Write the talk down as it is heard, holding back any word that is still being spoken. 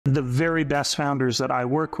The very best founders that I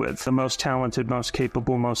work with, the most talented, most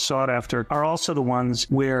capable, most sought after, are also the ones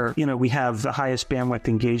where, we have the highest bandwidth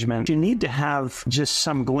engagement. You need to have just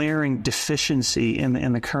some glaring deficiency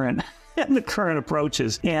in the current and the current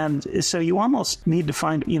approaches. And so you almost need to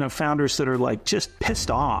find, founders that are like just pissed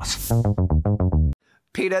off.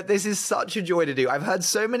 Peter, this is such a joy to do. I've heard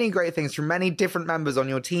so many great things from many different members on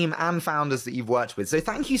your team and founders that you've worked with. So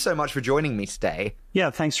thank you so much for joining me today. Yeah,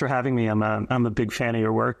 thanks for having me. I'm a big fan of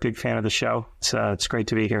your work, big fan of the show. It's great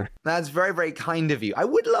to be here. That's very, very kind of you. I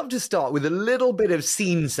would love to start with a little bit of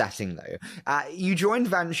scene setting, though. You joined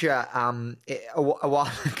Venture a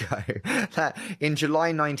while ago, in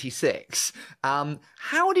July 96.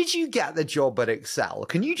 How did you get the job at Accel?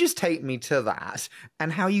 Can you just take me to that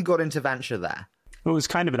and how you got into Venture there? It was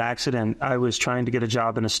kind of an accident. I was trying to get a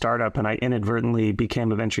job in a startup and I inadvertently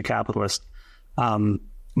became a venture capitalist.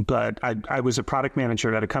 But I was a product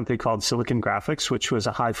manager at a company called Silicon Graphics, which was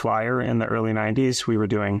a high flyer in the early 90s. We were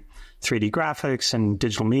doing 3D graphics and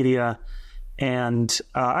digital media. And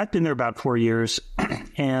I'd been there about 4 years.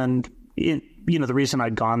 And, the reason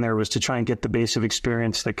I'd gone there was to try and get the base of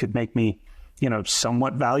experience that could make me,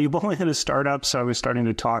 somewhat valuable in a startup. So I was starting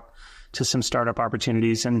to talk to some startup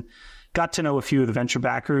opportunities and got to know a few of the venture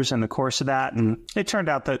backers in the course of that. And it turned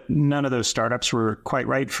out that none of those startups were quite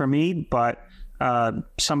right for me. But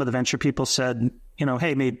some of the venture people said,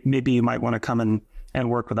 hey, maybe you might want to come and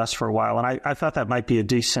work with us for a while. And I thought that might be a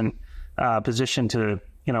decent position to,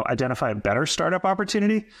 identify a better startup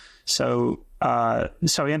opportunity. So I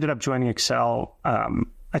ended up joining Accel.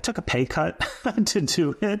 I took a pay cut to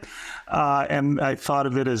do it. And I thought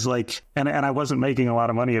of it as like, and I wasn't making a lot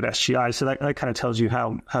of money at SGI. So that kind of tells you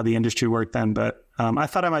how the industry worked then. But I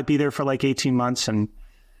thought I might be there for like 18 months and,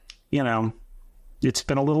 it's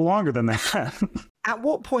been a little longer than that. At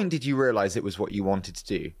what point did you realize it was what you wanted to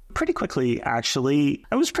do? Pretty quickly, actually.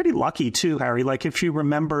 I was pretty lucky too, Harry. Like if you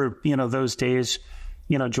remember, those days,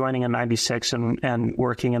 joining in 96 and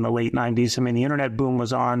working in the late 90s. I mean, the internet boom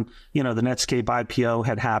was on, the Netscape IPO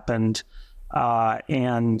had happened.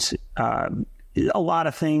 And a lot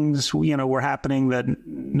of things, were happening that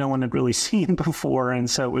no one had really seen before. And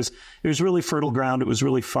so it was really fertile ground. It was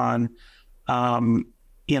really fun.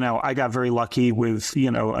 I got very lucky with,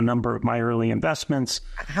 a number of my early investments.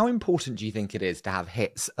 How important do you think it is to have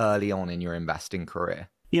hits early on in your investing career?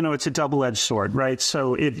 It's a double-edged sword, right?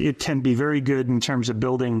 So it can be very good in terms of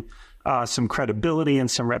building some credibility and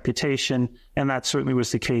some reputation. And that certainly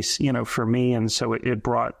was the case, for me. And so it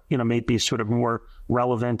brought, made me sort of more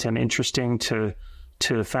relevant and interesting to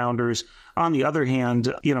founders. On the other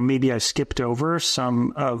hand, maybe I skipped over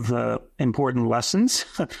some of the important lessons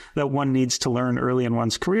that one needs to learn early in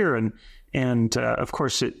one's career. And of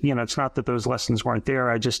course, it's not that those lessons weren't there.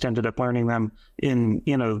 I just ended up learning them in,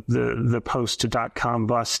 the post-dot-com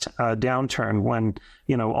bust downturn when,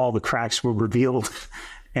 all the cracks were revealed.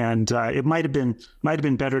 And it might have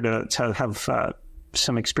been better to have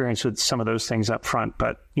some experience with some of those things up front.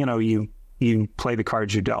 But, you play the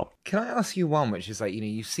cards you dealt. Can I ask you one, which is like,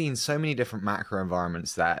 you've seen so many different macro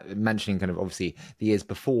environments that, mentioning kind of obviously the years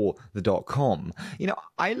before the dot-com.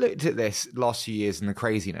 I looked at this last few years and the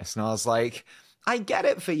craziness and I was like, I get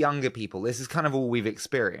it for younger people. This is kind of all we've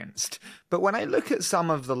experienced. But when I look at some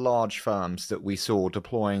of the large firms that we saw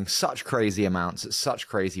deploying such crazy amounts at such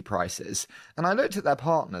crazy prices, and I looked at their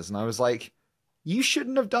partners and I was like, you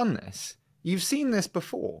shouldn't have done this. You've seen this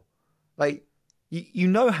before. Like, you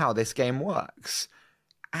know how this game works.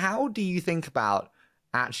 How do you think about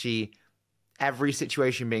actually every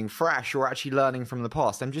situation being fresh or actually learning from the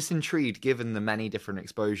past? I'm just intrigued, given the many different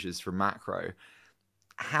exposures from macro,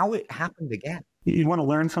 how it happened again. You want to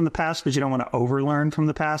learn from the past, but you don't want to overlearn from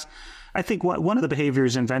the past. I think one of the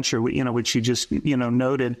behaviors in venture, which you just,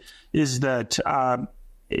 noted, is that,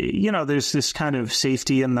 there's this kind of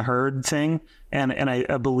safety in the herd thing and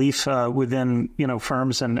a belief within,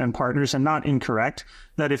 firms and partners, and not incorrect,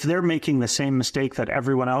 that if they're making the same mistake that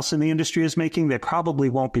everyone else in the industry is making, they probably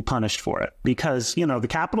won't be punished for it because, the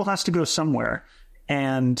capital has to go somewhere.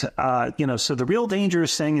 And, so the real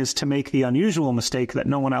dangerous thing is to make the unusual mistake that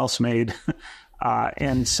no one else made.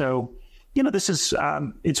 And so, this is,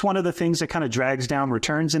 it's one of the things that kind of drags down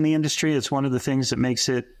returns in the industry. It's one of the things that makes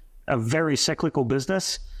it a very cyclical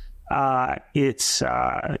business. It's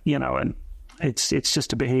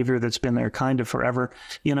just a behavior that's been there kind of forever,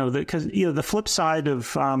 because, the flip side of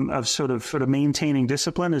sort of maintaining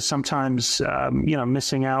discipline is sometimes,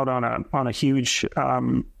 missing out on a huge,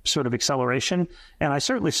 sort of acceleration. And I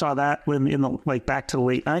certainly saw that when back to the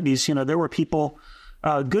late 90s, there were people,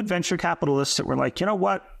 good venture capitalists that were like, you know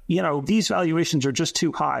what, these valuations are just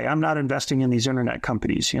too high. I'm not investing in these internet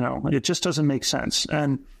companies. It just doesn't make sense.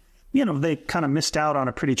 And, they kind of missed out on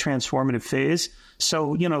a pretty transformative phase.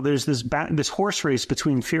 So, there's this horse race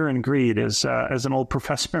between fear and greed, as an old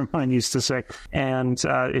professor of mine used to say, and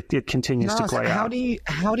it continues to play out.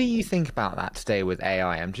 How do you think about that today with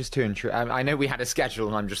AI? I'm just too intrigued. I know we had a schedule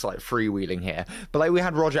and I'm just like freewheeling here, but like we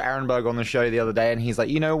had Roger Ehrenberg on the show the other day, and he's like,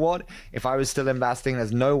 you know what? If I was still investing,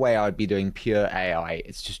 there's no way I would be doing pure AI.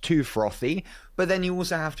 It's just too frothy. But then you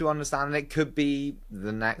also have to understand that it could be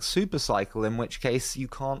the next super cycle, in which case you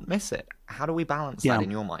can't miss it. How do we balance that in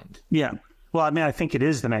your mind? Yeah. Well, I think it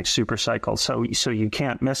is the next super cycle, so you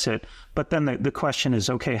can't miss it. But then the question is,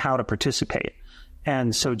 okay, how to participate?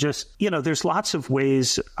 And so just, there's lots of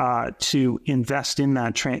ways to invest in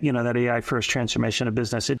that, that AI first transformation of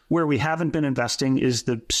business. Where we haven't been investing is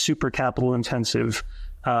the super capital intensive,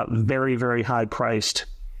 very, very high priced,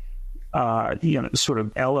 sort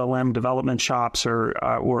of LLM development shops or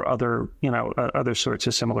other, other sorts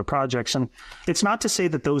of similar projects. And it's not to say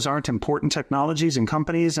that those aren't important technologies and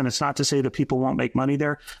companies, and it's not to say that people won't make money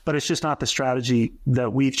there, but it's just not the strategy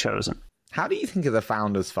that we've chosen. How do you think of the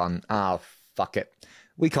Founders Fund? Fuck it.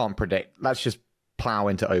 We can't predict. Let's just plow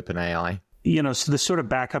into OpenAI. So the sort of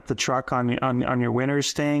back up the truck on your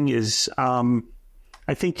winners thing is,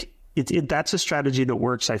 I think that's a strategy that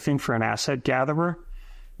works, I think, for an asset gatherer.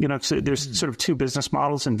 So there's sort of two business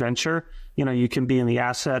models in venture. You can be in the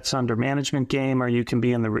assets under management game, or you can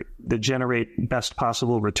be in the generate best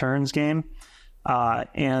possible returns game.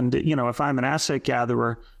 And if I'm an asset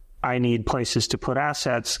gatherer, I need places to put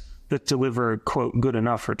assets that deliver, quote, good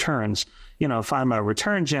enough returns. If I'm a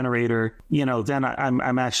return generator, then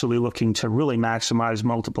I'm actually looking to really maximize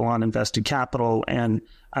multiple on invested capital, and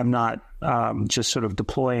I'm not just sort of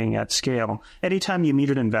deploying at scale. Anytime you meet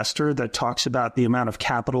an investor that talks about the amount of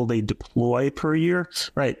capital they deploy per year,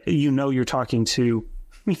 right, you're talking to,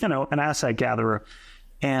 an asset gatherer.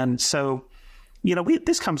 And so,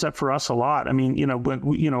 this comes up for us a lot. I mean,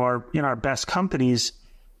 when our best companies,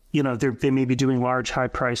 they may be doing large,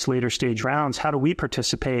 high-priced, later-stage rounds. How do we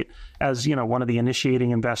participate as, one of the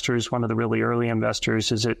initiating investors, one of the really early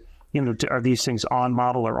investors? Is it, are these things on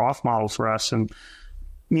model or off model for us? And,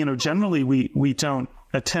 generally, we don't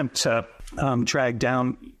attempt to drag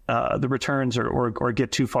down the returns or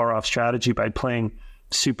get too far off strategy by playing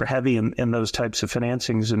super heavy in those types of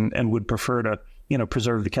financings, and would prefer to,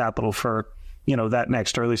 preserve the capital for, that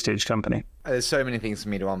next early-stage company. There's so many things for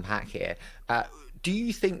me to unpack here. Do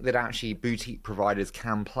you think that actually boutique providers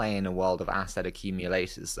can play in a world of asset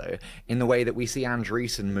accumulators, though, in the way that we see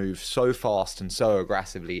Andreessen move so fast and so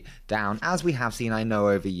aggressively down, as we have seen, I know,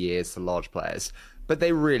 over years, the large players? But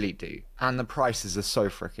they really do. And the prices are so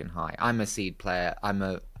freaking high. I'm a seed player. I'm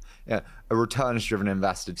a returns-driven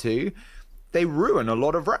investor too. They ruin a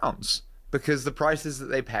lot of rounds, because the prices that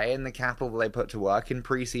they pay and the capital that they put to work in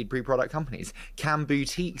pre-seed, pre-product companies. Can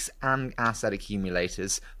boutiques and asset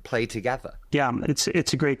accumulators play together? Yeah, it's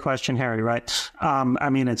a great question, Harry, right?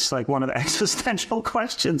 It's like one of the existential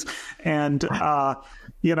questions. And, I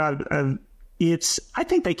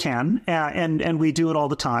think they can, and we do it all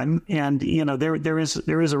the time. And, there is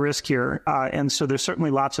a risk here. And so there's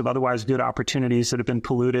certainly lots of otherwise good opportunities that have been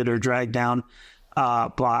polluted or dragged down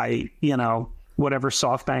by, whatever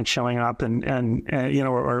SoftBank showing up and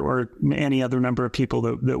or any other number of people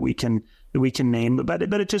that we can name. But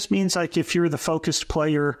it just means, like, if you're the focused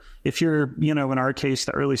player, if you're, in our case,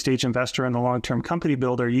 the early stage investor and the long-term company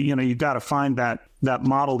builder, you've got to find that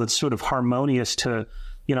model that's sort of harmonious to,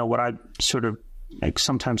 what I sort of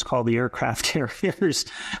sometimes call the aircraft carriers,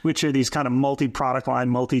 which are these kind of multi-product line,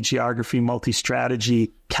 multi-geography,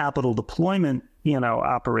 multi-strategy capital deployment,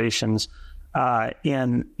 operations.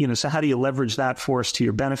 So how do you leverage that force to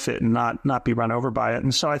your benefit and not be run over by it?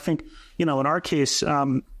 And so I think, in our case,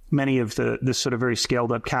 many of the sort of very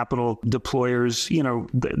scaled up capital deployers,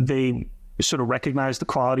 they sort of recognize the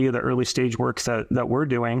quality of the early stage work that we're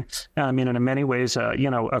doing. And in many ways,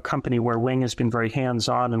 a company where Wing has been very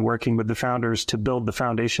hands-on and working with the founders to build the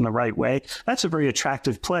foundation the right way, that's a very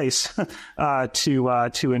attractive place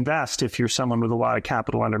to invest if you're someone with a lot of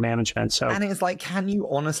capital under management. So, and it's like, can you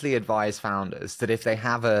honestly advise founders that if they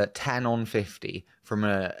have a 10 on 50 from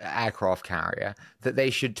an aircraft carrier, that they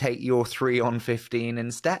should take your 3 on 15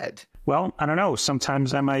 instead? Well, I don't know.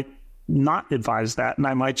 Sometimes I might not advise that, and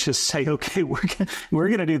I might just say, okay, we're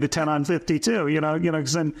going to do the 10 on 50 too,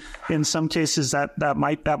 because in some cases that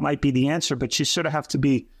might be the answer, but you sort of have to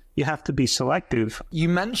be selective. You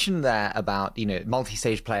mentioned there about,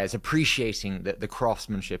 multi-stage players appreciating the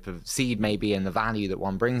craftsmanship of seed maybe and the value that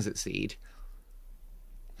one brings at seed.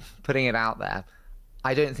 Putting it out there,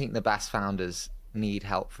 I don't think the best founders need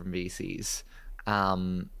help from VCs,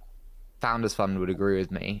 Founders Fund would agree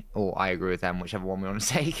with me, or I agree with them, whichever one we want to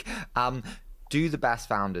take. Do the best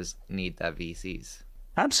founders need their VCs?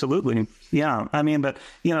 Absolutely. Yeah. I mean, but,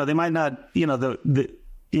 they might not,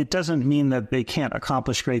 it doesn't mean that they can't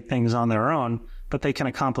accomplish great things on their own, but they can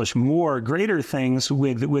accomplish greater things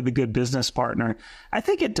with a good business partner. I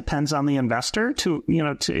think it depends on the investor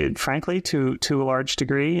frankly, to a large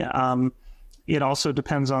degree. It also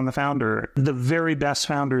depends on the founder. The very best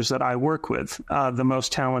founders that I work with, the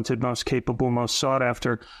most talented, most capable, most sought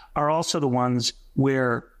after, are also the ones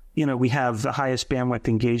where, we have the highest bandwidth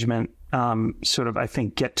engagement, I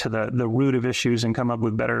think, get to the root of issues and come up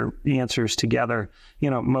with better answers together,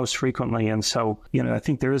 most frequently. And so, I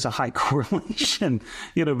think there is a high correlation,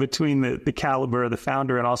 between the caliber of the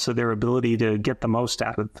founder and also their ability to get the most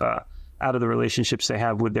out of the relationships they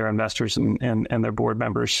have with their investors and their board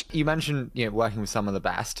members. You mentioned, working with some of the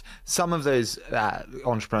best. Some of those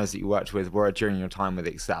entrepreneurs that you worked with were during your time with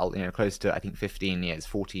Accel, close to, I think, 15 years,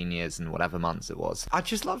 14 years and whatever months it was. I'd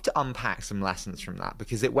just love to unpack some lessons from that,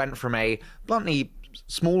 because it went from a bluntly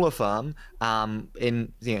smaller firm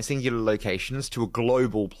in singular locations to a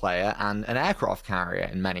global player and an aircraft carrier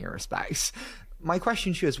in many respects. My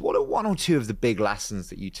question to you is, what are one or two of the big lessons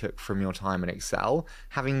that you took from your time at Accel,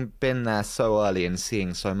 having been there so early and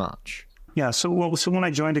seeing so much? Yeah. So when I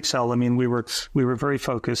joined Accel, we were very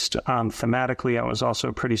focused thematically. I was also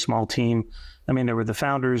a pretty small team. There were the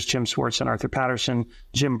founders, Jim Swartz and Arthur Patterson.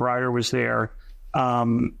 Jim Breyer was there.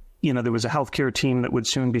 There was a healthcare team that would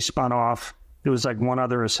soon be spun off. There was like one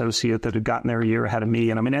other associate that had gotten there a year ahead of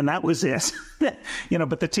me. And that was it,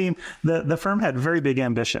 but the team, the firm had very big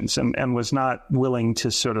ambitions and was not willing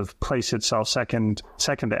to sort of place itself second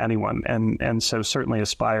to anyone. And so certainly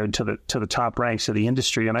aspired to the top ranks of the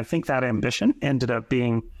industry. And I think that ambition ended up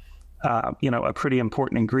being, a pretty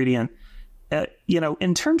important ingredient,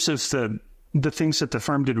 in terms of the things that the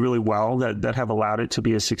firm did really well that have allowed it to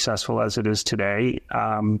be as successful as it is today.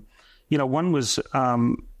 One was,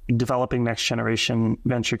 developing next generation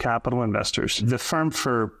venture capital investors. The firm,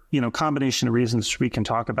 for combination of reasons we can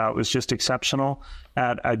talk about, was just exceptional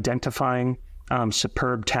at identifying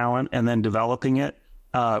superb talent and then developing it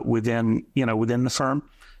within the firm.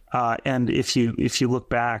 And if you look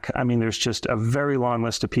back, there's just a very long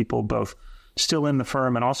list of people, both still in the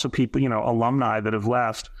firm and also people, alumni that have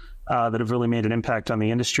left, that have really made an impact on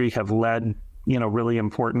the industry, have led really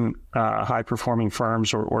important high performing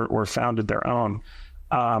firms or founded their own.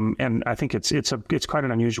 And I think it's quite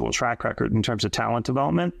an unusual track record in terms of talent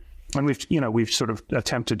development. And we've sort of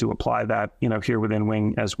attempted to apply that, here within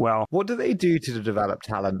Wing as well. What do they do to develop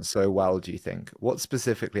talent so well, do you think? What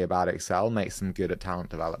specifically about Accel makes them good at talent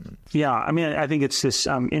development? Yeah, I think it's this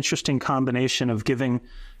interesting combination of giving,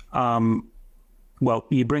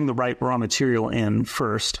 you bring the right raw material in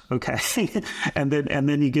first, okay, and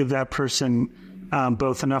then you give that person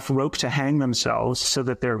both enough rope to hang themselves so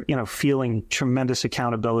that they're, feeling tremendous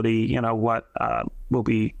accountability, what will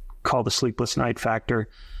be called the sleepless night factor,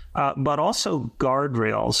 but also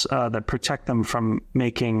guardrails that protect them from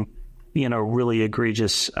making, really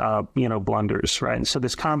egregious, blunders, right? And so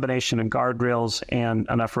this combination of guardrails and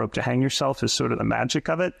enough rope to hang yourself is sort of the magic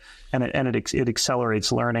of it, and it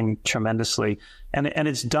accelerates learning tremendously. And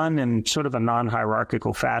it's done in sort of a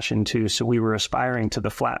non-hierarchical fashion too. So we were aspiring to the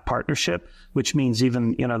flat partnership, which means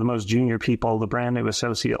even, the most junior people, the brand new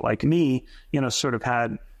associate like me, sort of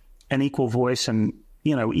had an equal voice. And,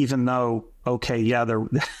 even though, okay, yeah,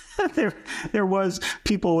 there was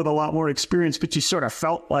people with a lot more experience, but you sort of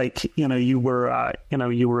felt like, you were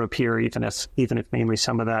a peer, even if mainly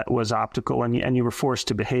some of that was optical, and you were forced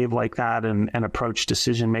to behave like that and approach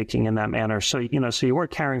decision making in that manner. So, so you weren't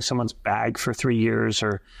carrying someone's bag for 3 years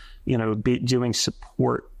or, doing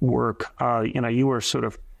support work. You were sort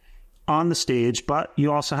of on the stage, but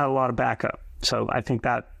you also had a lot of backup. So I think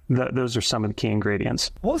those are some of the key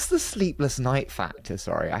ingredients. What's the sleepless night factor?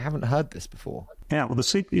 Sorry, I haven't heard this before. Yeah,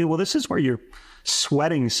 this is where you're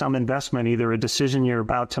sweating some investment, either a decision you're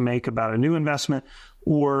about to make about a new investment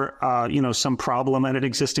or, some problem at an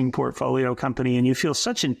existing portfolio company. And you feel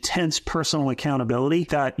such intense personal accountability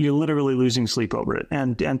that you're literally losing sleep over it.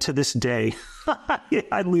 And to this day,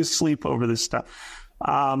 I lose sleep over this stuff.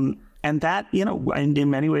 And that, in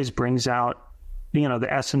many ways brings out, the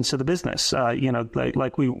essence of the business.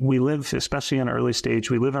 Like we live, especially in an early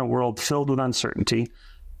stage, we live in a world filled with uncertainty,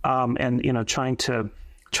 and, trying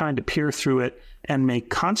to peer through it and make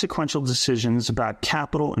consequential decisions about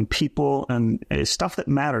capital and people and stuff that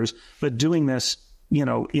matters, but doing this,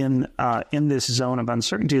 in this zone of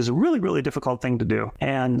uncertainty is a really, really difficult thing to do.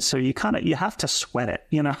 And so you have to sweat it,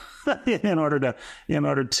 in order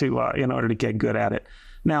to get good at it.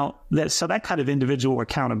 Now, that kind of individual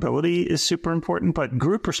accountability is super important, but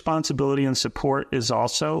group responsibility and support is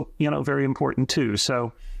also, very important too.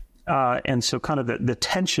 So, and so kind of the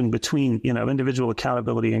tension between, individual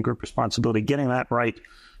accountability and group responsibility, getting that right,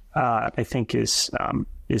 I think is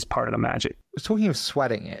part of the magic. Talking of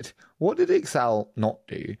sweating it, what did Accel not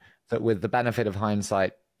do that with the benefit of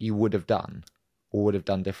hindsight you would have done or would have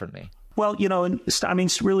done differently? Well,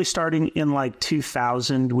 really starting in like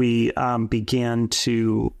 2000, we began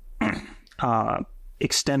to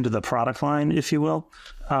extend the product line, if you will.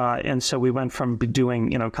 And so we went from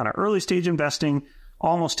doing, kind of early stage investing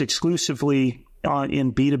almost exclusively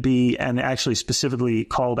in B2B, and actually specifically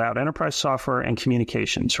called out enterprise software and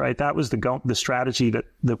communications, right? That was the strategy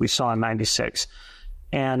that we saw in 96.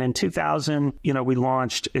 And in 2000, we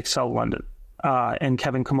launched Accel London. And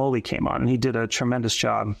Kevin Kamoli came on, and he did a tremendous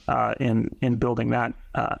job in building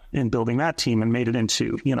that team and made it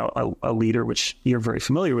into a leader, which you're very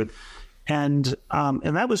familiar with, and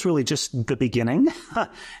that was really just the beginning.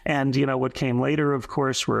 And what came later, of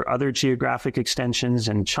course, were other geographic extensions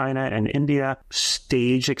in China and India,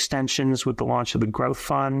 stage extensions with the launch of the growth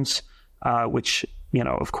funds, which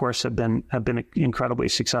of course, have been incredibly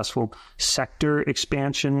successful. Sector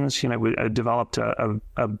expansions. We developed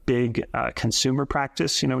a big consumer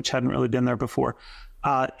practice, which hadn't really been there before.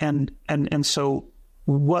 And so,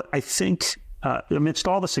 what I think amidst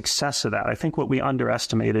all the success of that, I think what we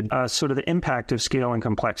underestimated sort of the impact of scale and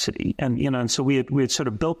complexity. And so we had sort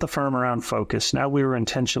of built the firm around focus. Now we were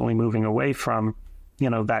intentionally moving away from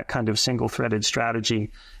that kind of single-threaded strategy,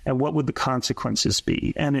 and what would the consequences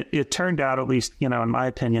be? And it turned out, at least, in my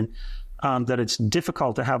opinion, that it's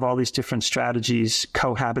difficult to have all these different strategies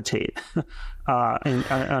cohabitate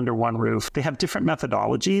under one roof. They have different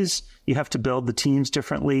methodologies. You have to build the teams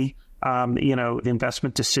differently. The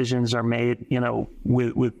investment decisions are made,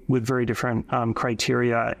 with very different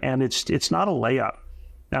criteria, and it's not a layup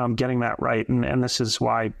getting that right. And this is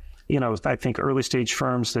why, I think early stage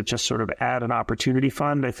firms that just sort of add an opportunity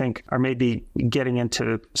fund, I think, are maybe getting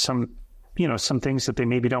into some things that they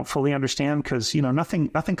maybe don't fully understand, because, nothing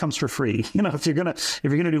comes for free. If you're going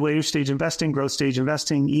to do later stage investing, growth stage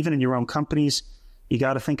investing, even in your own companies, you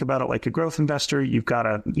got to think about it like a growth investor. You've got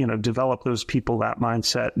to, develop those people, that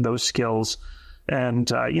mindset, those skills. And,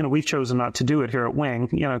 we've chosen not to do it here at Wing,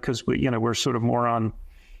 because we're sort of more on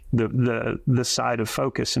the side of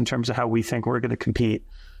focus in terms of how we think we're going to compete.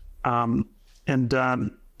 So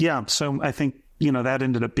I think, that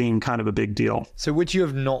ended up being kind of a big deal. So would you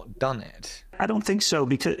have not done it? I don't think so,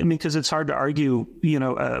 because it's hard to argue,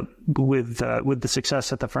 with the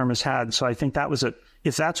success that the firm has had. So I think that was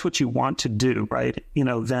if that's what you want to do, right?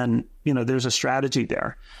 Then, there's a strategy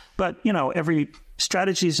there. But, every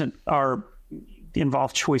strategies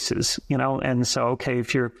involve choices, and so, okay,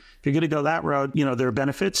 if you're going to go that road, there are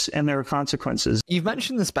benefits and there are consequences. You've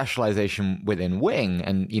mentioned the specialization within Wing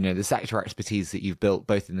and, the sector expertise that you've built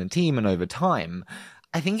both in the team and over time.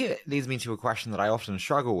 I think it leads me to a question that I often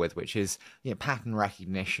struggle with, which is, pattern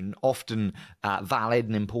recognition, often valid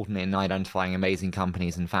and important in identifying amazing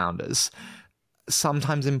companies and founders,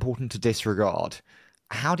 sometimes important to disregard.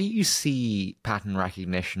 How do you see pattern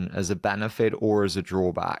recognition as a benefit or as a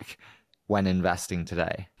drawback when investing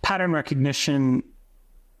today? Pattern recognition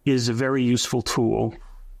is a very useful tool,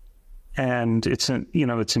 and it's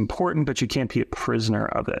important, but you can't be a prisoner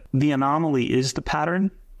of it. The anomaly is the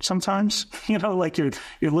pattern. Sometimes, like you're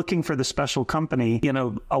looking for the special company,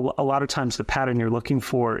 a lot of times the pattern you're looking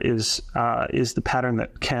for is the pattern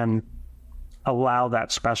that can allow that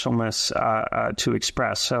specialness to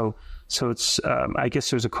express. So it's, I guess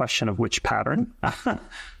there's a question of which pattern,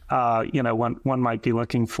 one might be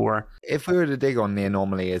looking for. If we were to dig on the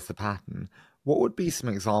anomaly as the pattern, what would be some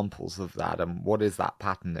examples of that? And what is that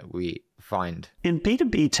pattern that we find? In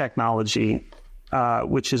B2B technology,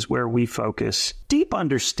 which is where we focus, deep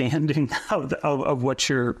understanding of what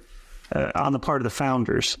you're, on the part of the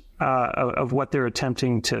founders, of what they're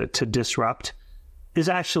attempting to disrupt is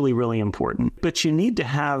actually really important. But you need to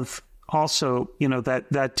have also,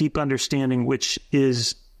 that deep understanding, which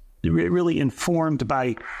is really informed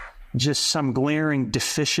by just some glaring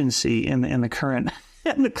deficiency in the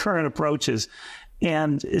current approaches.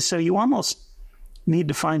 And so you almost need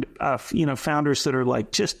to find, founders that are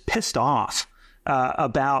like just pissed off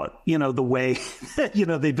about, the way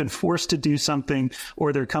that, they've been forced to do something,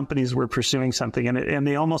 or their companies were pursuing something, and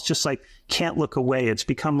they almost just like can't look away. It's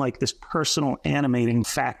become like this personal animating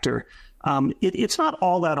factor It's not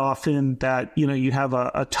all that often that, you have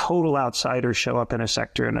a total outsider show up in a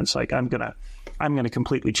sector and it's like, I'm going to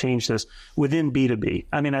completely change this within B2B.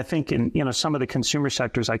 I mean, I think in, some of the consumer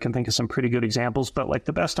sectors, I can think of some pretty good examples, but like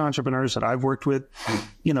the best entrepreneurs that I've worked with,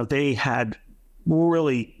 they had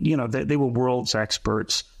really, they were world's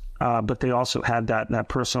experts. But they also had that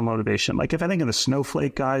personal motivation. Like if I think of the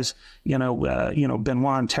Snowflake guys,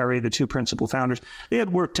 Benoit and Terry, the two principal founders, they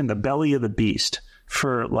had worked in the belly of the beast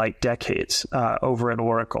for like decades over at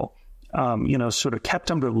Oracle. Sort of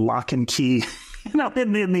kept under lock and key, in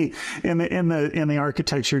the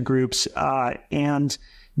architecture groups, and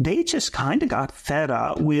they just kind of got fed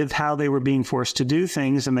up with how they were being forced to do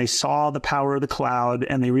things, and they saw the power of the cloud,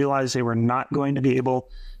 and they realized they were not going to be able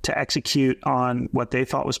to execute on what they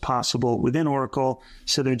thought was possible within Oracle.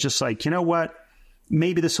 So they're just like, you know what?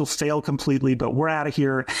 Maybe this will fail completely, but we're out of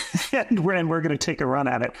here, and we're going to take a run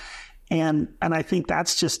at it. And I think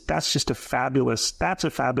that's just a fabulous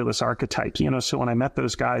archetype, So when I met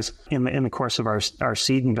those guys in the course of our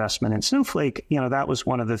seed investment in Snowflake, that was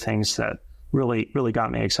one of the things that really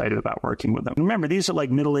got me excited about working with them. Remember, these are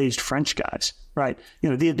like middle-aged French guys, right?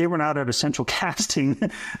 They were not at a central casting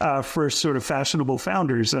for sort of fashionable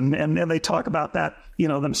founders, and they talk about that,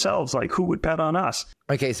 themselves, like who would bet on us?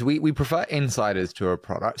 Okay, so we prefer insiders to a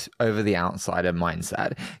product over the outsider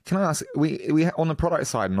mindset. Can I ask, we on the product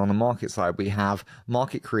side and on the market side, we have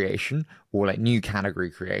market creation or like new category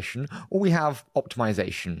creation, or we have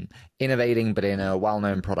optimization, innovating but in a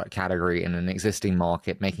well-known product category in an existing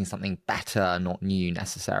market, making something better, not new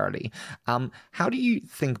necessarily. How do you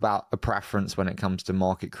think about a preference when it comes to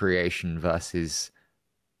market creation versus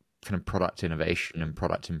kind of product innovation and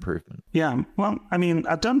product improvement? Yeah, well, I mean,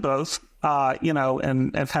 I've done both,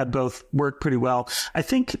 and I've had both work pretty well. I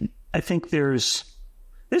think there's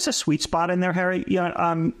a sweet spot in there, Harry.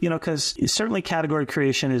 Because certainly category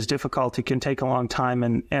creation is difficult. It can take a long time,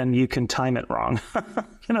 and you can time it wrong.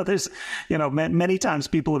 There's many times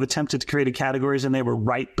people have attempted to create categories and they were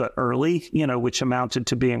right but early, which amounted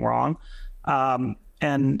to being wrong.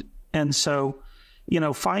 And so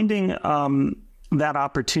finding that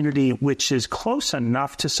opportunity, which is close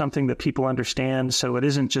enough to something that people understand, so it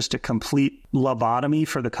isn't just a complete lobotomy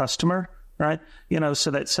for the customer, right?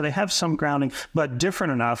 So they have some grounding, but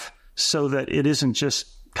different enough so that it isn't just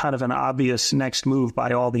kind of an obvious next move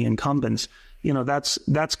by all the incumbents.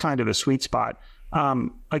 That's kind of a sweet spot.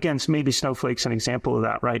 Again, so maybe Snowflake's an example of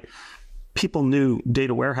that, right? People knew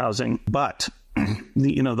data warehousing, but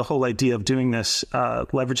the whole idea of doing this,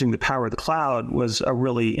 leveraging the power of the cloud, was a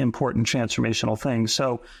really important transformational thing.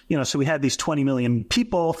 So, so we had these 20 million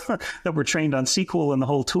people that were trained on SQL and the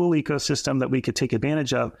whole tool ecosystem that we could take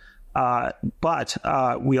advantage of. But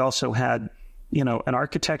we also had, an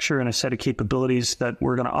architecture and a set of capabilities that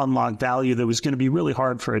were going to unlock value that was going to be really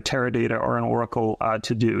hard for a Teradata or an Oracle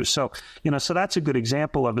to do. So, so that's a good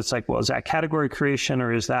example of, it's like, well, is that category creation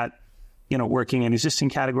or is that, working in existing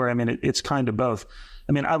category? I mean, it's kind of both.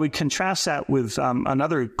 I mean, I would contrast that with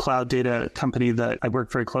another cloud data company that I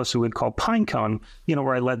worked very closely with called Pinecone,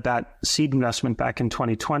 where I led that seed investment back in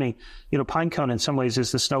 2020. Pinecone in some ways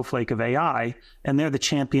is the Snowflake of AI, and they're the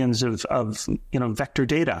champions of vector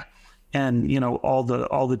data and, all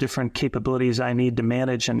the different capabilities I need to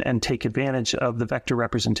manage and take advantage of the vector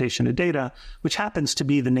representation of data, which happens to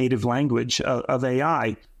be the native language of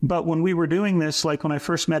AI. But when we were doing this, like when I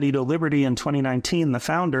first met Liquidity in 2019, the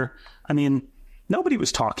founder, I mean, nobody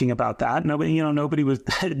was talking about that. Nobody was,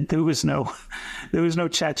 there was no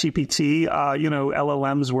ChatGPT,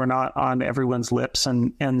 LLMs were not on everyone's lips.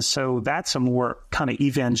 And so that's a more kind of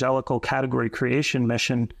evangelical category creation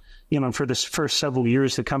mission. For this first several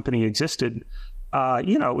years the company existed,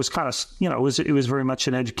 it was kind of, it was very much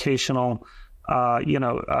an educational,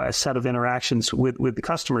 a set of interactions with the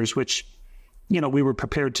customers, which, we were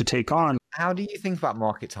prepared to take on. How do you think about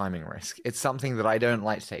market timing risk? It's something that I don't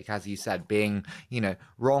like to take. As you said, being,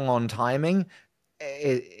 wrong on timing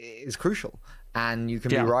is crucial. And you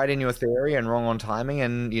can be right in your theory and wrong on timing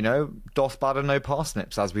and, doth butter no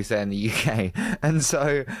parsnips, as we say in the UK. And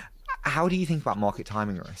so how do you think about market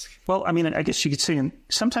timing risk? Well, I mean, I guess you could say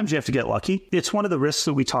sometimes you have to get lucky. It's one of the risks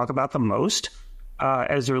that we talk about the most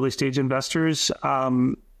as early stage investors.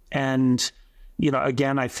 And,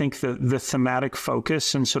 again, I think the thematic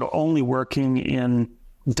focus and sort of only working in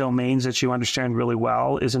domains that you understand really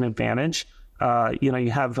well is an advantage. You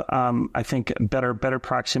have, I think, better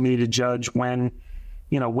proximity to judge when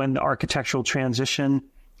the architectural transition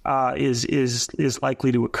is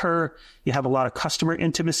likely to occur. You have a lot of customer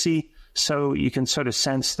intimacy, so you can sort of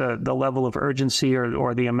sense the level of urgency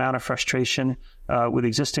or the amount of frustration with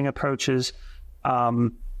existing approaches.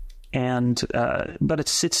 And but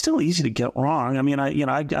it's still easy to get wrong. I mean,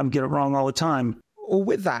 I get it wrong all the time. Well,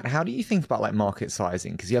 with that, how do you think about like market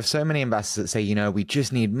sizing? Because you have so many investors that say, we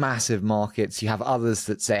just need massive markets. You have others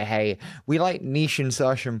that say, hey, we like niche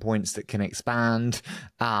insertion points that can expand.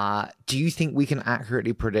 Do you think we can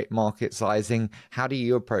accurately predict market sizing? How do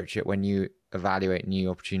you approach it when you evaluate new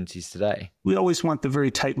opportunities today? We always want the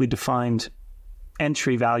very tightly defined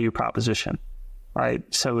entry value proposition, right?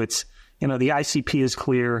 So it's, the ICP is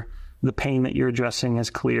clear, the pain that you're addressing is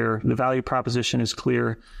clear, the value proposition is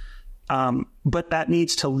clear. But that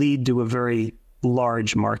needs to lead to a very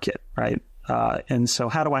large market, right? And so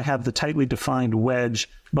how do I have the tightly defined wedge,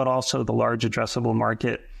 but also the large addressable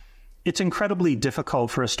market? It's incredibly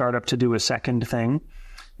difficult for a startup to do a second thing,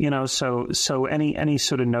 so any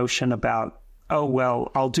sort of notion about, oh, well,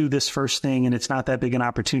 I'll do this first thing and it's not that big an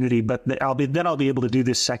opportunity, but I'll be able to do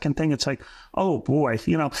this second thing. It's like, oh boy,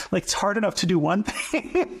 it's hard enough to do one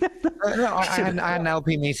thing. I had an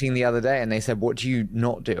LP meeting the other day and they said, what do you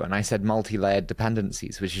not do? And I said multi-layered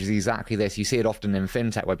dependencies, which is exactly this. You see it often in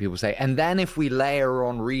fintech where people say, and then if we layer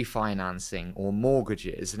on refinancing or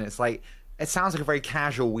mortgages, and it's like, it sounds like a very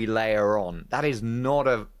casual we layer on. That is not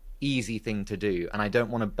a easy thing to do. And I don't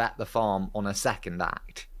want to bet the farm on a second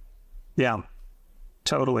act. Yeah.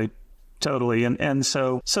 Totally. And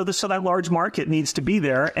so that large market needs to be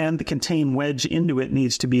there, and the contained wedge into it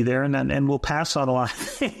needs to be there. And we'll pass on a lot of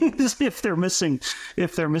things if they're missing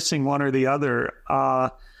one or the other. I'm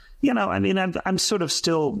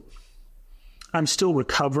still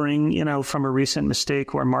recovering, from a recent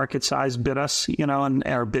mistake where market size bit us,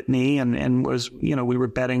 or bit me, and was, we were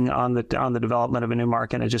betting on the development of a new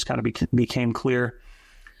market, and it just kind of became clear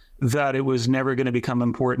that it was never going to become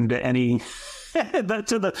important to any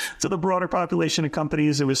to the broader population of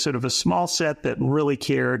companies. It was sort of a small set that really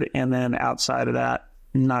cared, and then outside of that,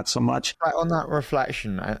 not so much. Right, on that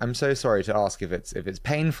reflection, I'm so sorry to ask if it's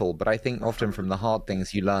painful, but I think often from the hard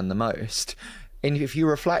things you learn the most. And if you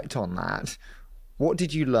reflect on that, what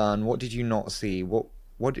did you learn? What did you not see? What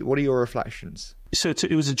are your reflections? So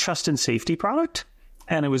it was a trust and safety product,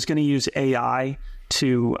 and it was going to use AI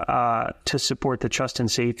to support the trust and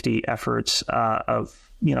safety efforts of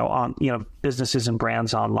businesses and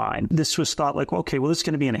brands online. This was thought like, okay, well, this is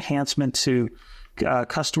going to be an enhancement to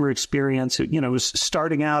customer experience. It was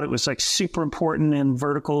starting out. It was like super important in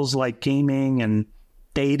verticals like gaming and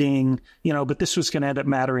dating. But this was going to end up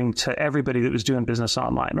mattering to everybody that was doing business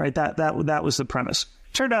online, right? That was the premise.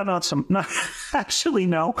 Turned out not actually,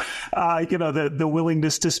 no. The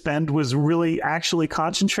willingness to spend was really actually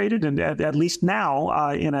concentrated, and at least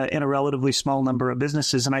now in a relatively small number of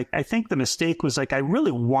businesses. And I think the mistake was like I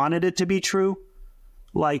really wanted it to be true,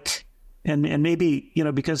 and maybe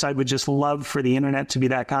because I would just love for the internet to be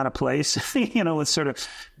that kind of place, with sort of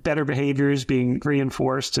better behaviors being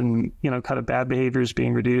reinforced and kind of bad behaviors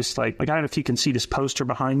being reduced. Like I don't know if you can see this poster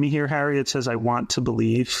behind me here, Harry. It says "I want to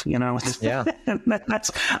believe." Yeah.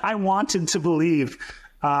 I wanted to believe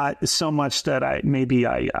so much that I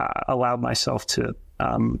allowed myself to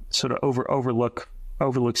sort of overlook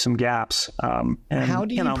some gaps. And how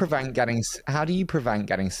do you prevent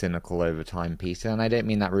getting cynical over time, Peter? And I don't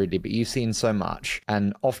mean that rudely, but you've seen so much.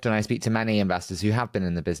 And often I speak to many investors who have been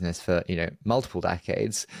in the business for, multiple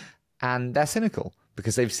decades, and they're cynical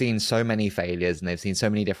because they've seen so many failures and they've seen so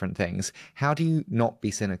many different things. How do you not be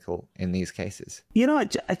cynical in these cases? I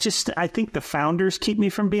think the founders keep me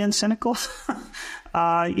from being cynical,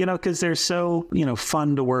 because they're so,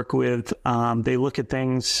 fun to work with. They look at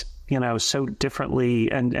things so differently.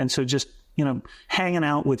 And so just, hanging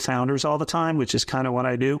out with founders all the time, which is kind of what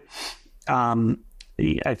I do, I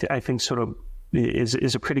think sort of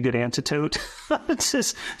is a pretty good antidote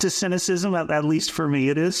to cynicism. At least for me,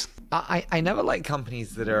 it is. I never like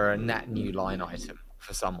companies that are a net new line item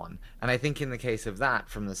for someone. And I think in the case of that,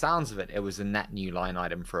 from the sounds of it, it was a net new line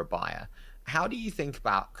item for a buyer. How do you think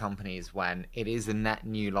about companies when it is a net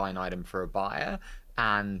new line item for a buyer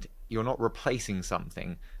and you're not replacing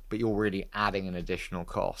something, but you're really adding an additional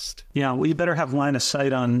cost? Yeah, well, you better have line of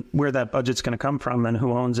sight on where that budget's going to come from and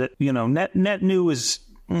who owns it. Net new is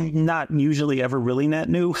not usually ever really net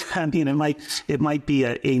new. I mean, it might be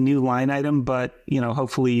a new line item, but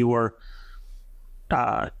hopefully your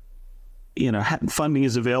funding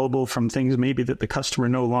is available from things maybe that the customer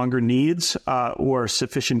no longer needs, or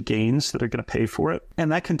sufficient gains that are going to pay for it.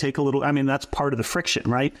 And that can take a little. I mean, that's part of the friction,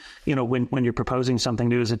 right? When you're proposing something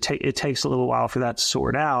new, is it takes a little while for that to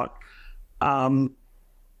sort out.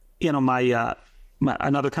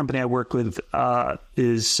 Another company I work with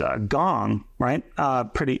is Gong, right?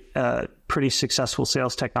 Pretty successful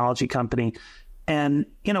sales technology company. And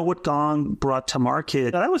what Gong brought to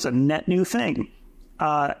market, that was a net new thing.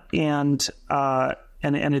 And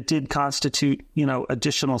it did constitute,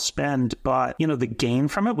 additional spend, but, the gain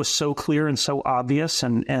from it was so clear and so obvious,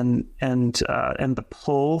 and the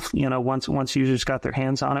pull, once users got their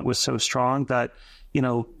hands on it was so strong that,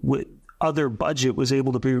 other budget was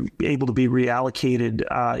able to be reallocated,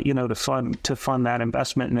 to fund that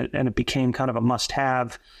investment, and it became kind of a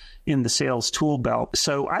must-have in the sales tool belt.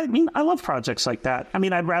 So, I love projects like that.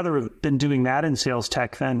 I'd rather have been doing that in sales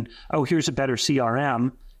tech than, here's a better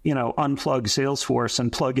CRM. Unplug Salesforce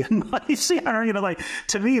and plug in my CRM.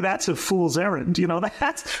 To me, that's a fool's errand.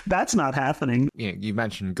 That's not happening. You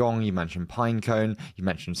mentioned Gong, you mentioned Pinecone, you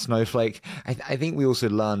mentioned Snowflake. I think we also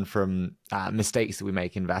learn from mistakes that we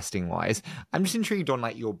make investing wise. I'm just intrigued on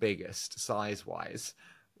your biggest size wise.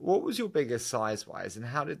 What was your biggest size wise, and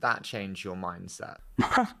how did that change your mindset?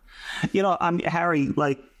 Harry,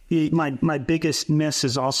 my biggest miss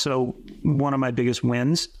is also one of my biggest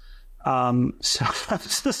wins. We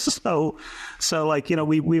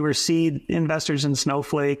were seed investors in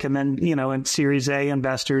Snowflake, and then, in Series A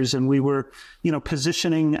investors, and we were,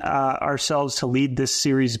 positioning ourselves to lead this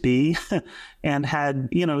Series B and had,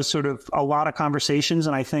 sort of a lot of conversations.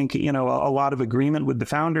 And I think, a lot of agreement with the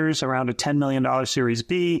founders around a $10 million Series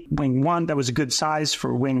B. Wing 1, that was a good size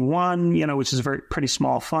for Wing 1, which is a pretty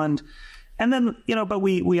small fund. And then, but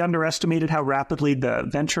we underestimated how rapidly the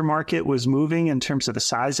venture market was moving in terms of the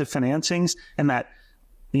size of financings, and that,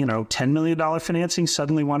 $10 million financing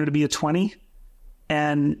suddenly wanted to be a 20.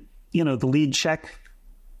 And, the lead check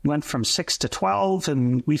went from 6 to 12,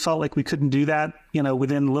 and we felt like we couldn't do that,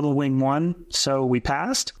 within little Wing 1. So we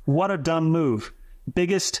passed. What a dumb move.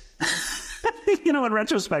 Biggest, in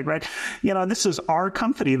retrospect, right? And this is our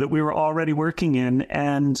company that we were already working in,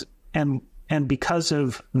 and because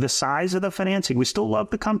of the size of the financing, we still love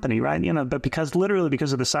the company, right? But because of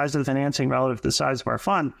the size of the financing relative to the size of our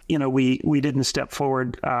fund, we didn't step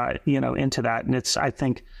forward, into that. And it's, I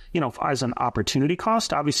think, as an opportunity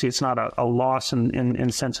cost, obviously it's not a loss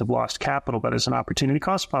in sense of lost capital, but as an opportunity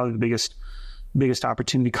cost, probably the biggest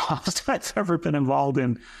opportunity cost I've ever been involved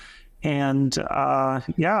in. And, so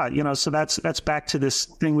that's back to this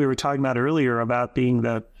thing we were talking about earlier about being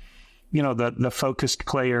the focused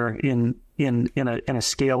player in a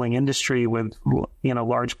scaling industry with,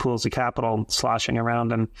 large pools of capital sloshing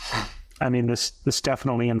around. And this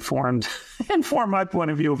definitely informed my point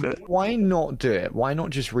of view of it. Why not do it? Why not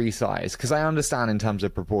just resize? Because I understand in terms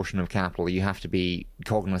of proportion of capital, you have to be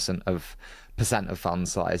cognizant of percent of fund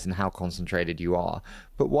size and how concentrated you are.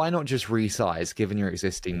 But why not just resize, given your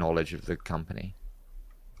existing knowledge of the company?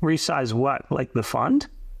 Resize what? Like the fund?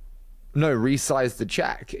 No, resize the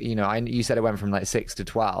check. You said it went from 6 to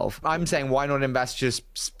 12. I'm saying, why not invest just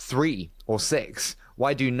 3 or 6?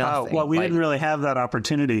 Why do nothing? Oh, well, we didn't really have that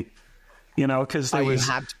opportunity, because you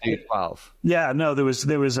had to do 12. Yeah, no, there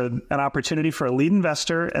was an opportunity for a lead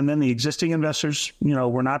investor, and then the existing investors,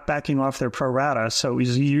 were not backing off their pro rata. So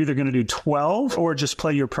you're either going to do 12 or just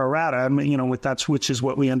play your pro rata, which is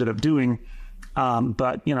what we ended up doing.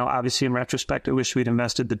 But, obviously in retrospect, I wish we'd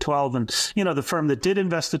invested the 12, and, the firm that did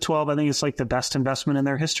invest the 12, I think it's the best investment in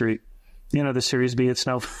their history, the Series B at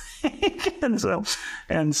Snowflake.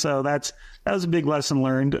 and so that was a big lesson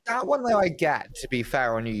learned. That one, though, I get, to be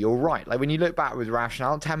fair on you, you're right. When you look back with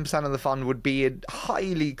rationale, 10% of the fund would be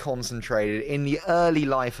highly concentrated in the early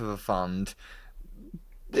life of a fund.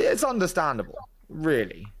 It's understandable,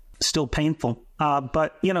 really. Still painful.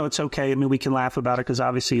 But, it's okay. We can laugh about it because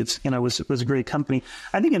obviously it's, was a great company.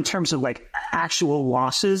 I think in terms of actual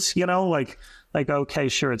losses, okay,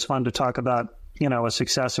 sure, it's fun to talk about, a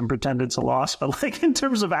success and pretend it's a loss. But in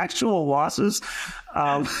terms of actual losses,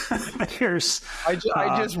 there's... I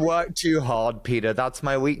just work too hard, Peter. That's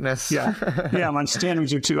my weakness. Yeah, my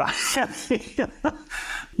standards are too high.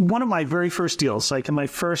 One of my very first deals, in my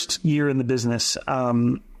first year in the business, I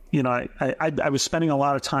was spending a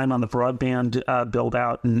lot of time on the broadband build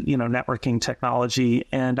out and, networking technology.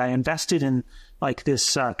 And I invested in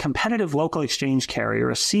this competitive local exchange carrier,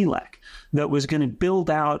 a CLEC, that was going to build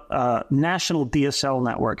out a national DSL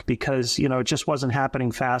network because, it just wasn't happening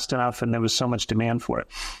fast enough and there was so much demand for it.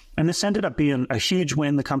 And this ended up being a huge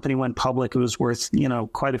win. The company went public. It was worth,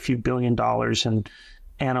 quite a few $1 billion.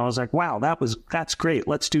 And I was like, wow, that's great.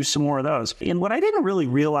 Let's do some more of those. And what I didn't really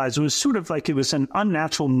realize was sort of it was an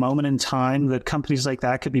unnatural moment in time that companies like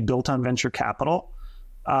that could be built on venture capital.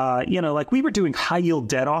 We were doing high yield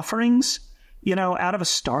debt offerings, out of a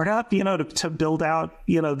startup, to build out,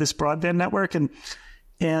 this broadband network. And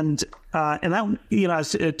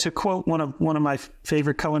that, to quote one of my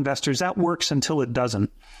favorite co-investors, that works until it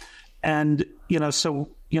doesn't. And,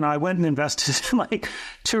 I went and invested in like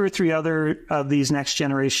 2 or 3 other of these next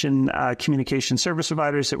generation communication service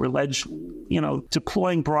providers that were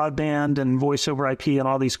deploying broadband and voice over IP and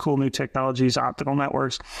all these cool new technologies, optical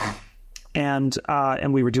networks. And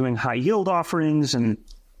we were doing high yield offerings and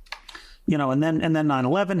then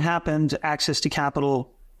 9/11 happened, access to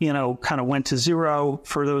capital, kind of went to zero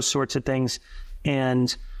for those sorts of things.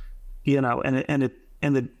 And,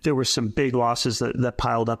 there were some big losses that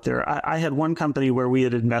piled up there. I had one company where we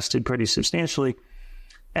had invested pretty substantially.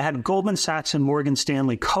 It had Goldman Sachs and Morgan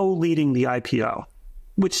Stanley co-leading the IPO,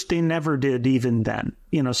 which they never did even then.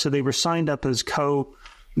 So they were signed up as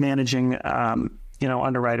co-managing,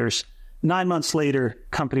 underwriters. 9 months later,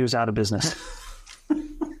 company was out of business.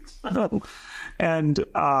 And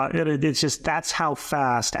it's just, that's how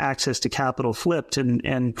fast access to capital flipped.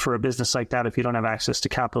 And for a business like that, if you don't have access to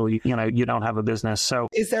capital, you don't have a business. So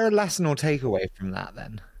is there a lesson or takeaway from that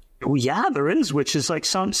then? Well, yeah, there is, which is like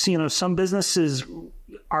some businesses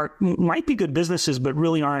might be good businesses, but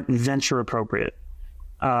really aren't venture appropriate.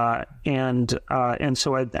 And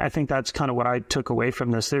so I think that's kind of what I took away from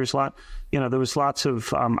this. There was lots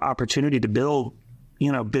of opportunity to build,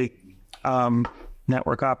 big,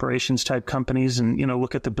 network operations type companies and,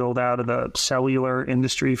 look at the build out of the cellular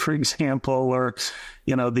industry, for example, or,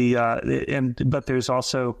 but there's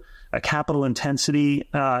also a capital intensity,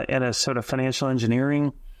 and a sort of financial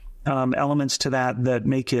engineering, elements to that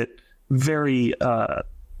make it very,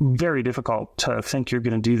 very difficult to think you're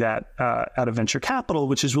going to do that, out of venture capital,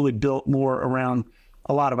 which is really built more around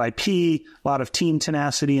a lot of IP, a lot of team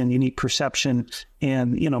tenacity and unique perception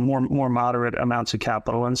and, more moderate amounts of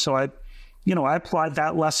capital. And so I applied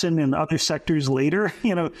that lesson in other sectors later,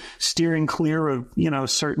 steering clear of,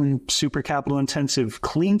 certain super capital intensive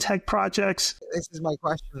clean tech projects. This is my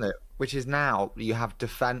question though, which is now you have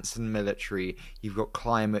defense and military, you've got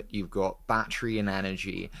climate, you've got battery and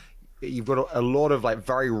energy, you've got a lot of like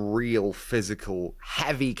very real physical,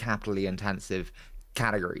 heavy capitally intensive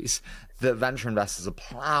categories that venture investors are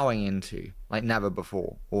plowing into like never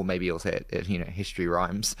before, or maybe you'll say it, history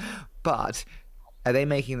rhymes, but are they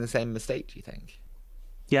making the same mistake, do you think?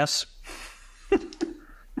 Yes.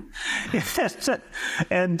 Yes.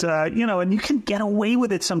 And, and you can get away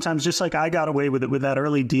with it sometimes, just like I got away with it with that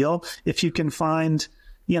early deal. If you can find,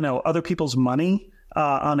 other people's money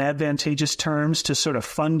on advantageous terms to sort of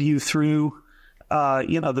fund you through,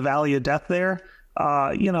 the valley of death there,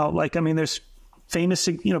 there's famous,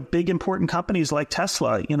 big important companies like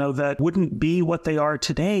Tesla, that wouldn't be what they are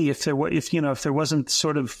today if there wasn't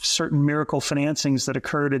sort of certain miracle financings that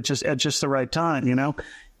occurred at just the right time,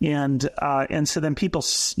 and so then people,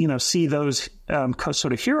 see those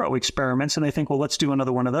sort of hero experiments and they think, well, let's do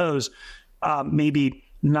another one of those, maybe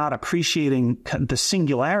not appreciating the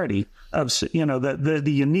singularity of, the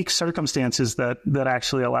unique circumstances that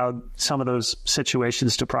actually allowed some of those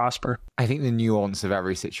situations to prosper. I think the nuance of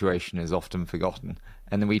every situation is often forgotten.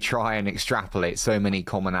 And then we try and extrapolate so many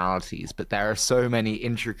commonalities, but there are so many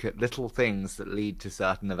intricate little things that lead to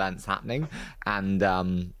certain events happening.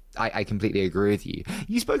 And, I completely agree with you.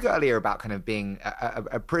 You spoke earlier about kind of being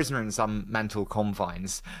a prisoner in some mental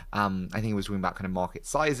confines. I think it was talking about kind of market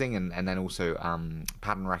sizing and then also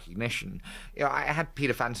pattern recognition. I had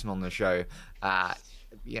Peter Fenton on the show,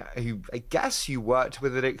 who I guess you worked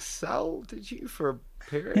with at Accel, did you, for a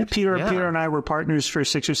period? Yeah, Peter and I were partners for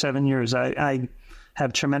 6 or 7 years. I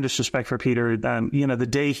have tremendous respect for Peter.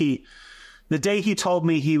 The day he told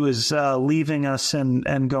me he was leaving us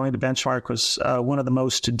and going to Benchmark was one of the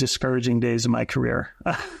most discouraging days of my career.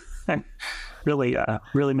 I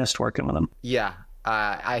really missed working with him. Yeah,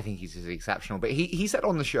 I think he's just exceptional. But he said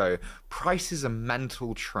on the show, price is a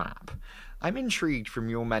mental trap. I'm intrigued from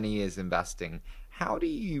your many years investing. How do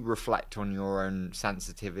you reflect on your own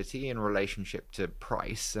sensitivity in relationship to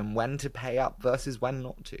price and when to pay up versus when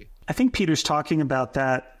not to? I think Peter's talking about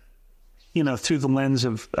that, through the lens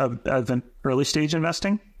of an early stage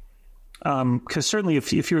investing. Because certainly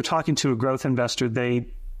if you were talking to a growth investor, they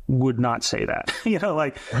would not say that.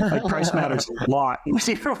 Like price matters a lot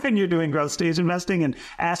when you're doing growth stage investing. And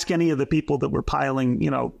ask any of the people that were piling,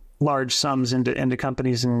 large sums into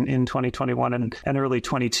companies in 2021 and early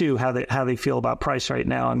 22, how they feel about price right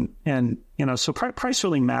now. And so price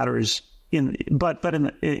really matters but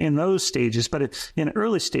in those stages. But in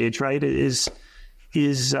early stage, right,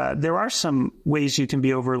 there are some ways you can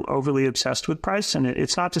be overly obsessed with price, and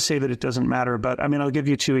it's not to say that it doesn't matter, but I'll give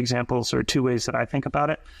you 2 examples or 2 ways that I think about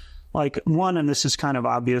it. Like one, and this is kind of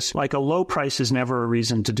obvious, like a low price is never a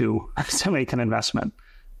reason to make an investment.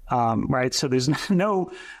 right? So there's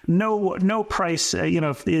no price,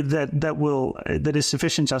 that is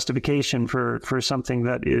sufficient justification for something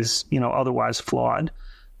that is, otherwise flawed.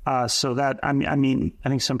 So that, I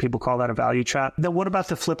think some people call that a value trap. Then what about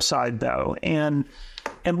the flip side though? And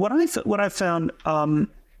what I found,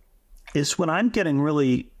 is when I'm getting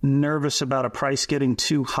really nervous about a price getting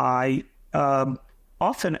too high,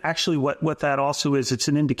 often actually what that also is, it's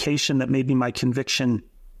an indication that maybe my conviction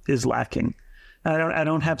is lacking. I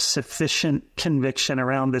don't have sufficient conviction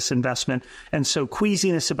around this investment. And so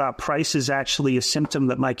queasiness about price is actually a symptom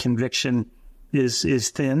that my conviction is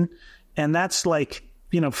thin. And that's like,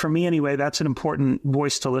 for me anyway, that's an important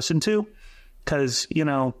voice to listen to, because,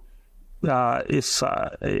 it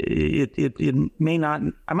may not,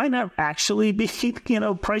 I might not actually be,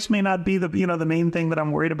 price may not be the main thing that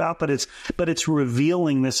I'm worried about, but it's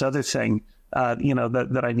revealing this other thing,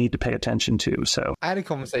 that I need to pay attention to. So I had a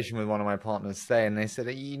conversation with one of my partners today, and they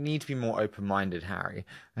said, you need to be more open-minded, Harry.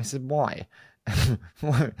 I said, why?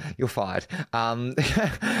 You're fired.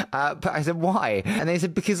 But I said, why? And they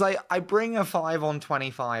said, because I bring a 5 on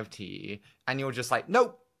 25 to you, and you're just like,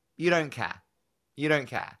 nope, you don't care. You don't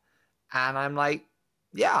care. And I'm like,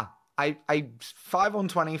 yeah, I 5 on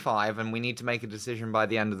 25, and we need to make a decision by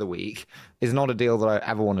the end of the week is not a deal that I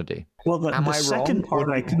ever want to do. Well,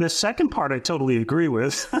 the second part I totally agree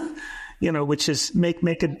with, which is make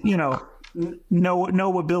it,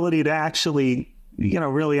 no ability to actually,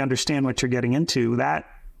 really understand what you're getting into.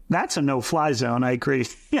 That's a no-fly zone. I agree.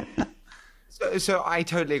 So I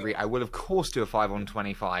totally agree. I will, of course, do a 5 on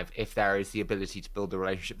 25 if there is the ability to build a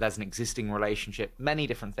relationship. There's an existing relationship, many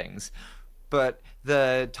different things. But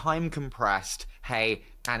the time compressed, hey,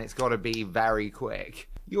 and it's got to be very quick.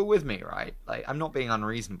 You're with me, right? Like, I'm not being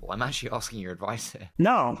unreasonable. I'm actually asking your advice here.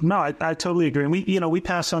 No, I totally agree. And we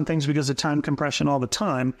pass on things because of time compression all the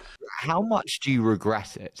time. How much do you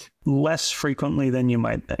regret it? Less frequently than you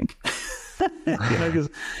might think.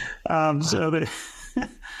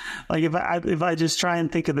 Like if I just try and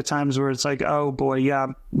think of the times where it's like, oh boy, yeah,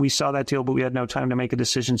 we saw that deal, but we had no time to make a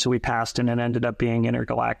decision, so we passed, and it ended up being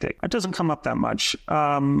intergalactic. It doesn't come up that much.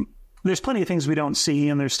 There's plenty of things we don't see,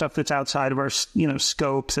 and there's stuff that's outside of our,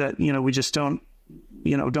 scope that, we just don't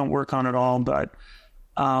work on at all. But,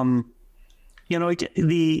 the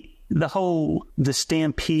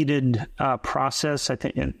stampeded process, I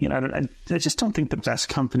think, I just don't think the best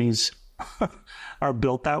companies are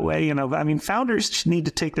built that way. Founders need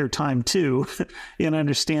to take their time too in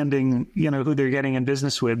understanding, who they're getting in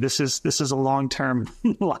business with. This is a long-term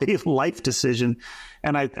life decision.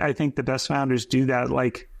 And I think the best founders do that.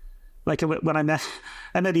 Like when I met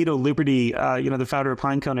Liquidity, the founder of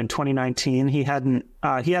Pinecone in 2019, he hadn't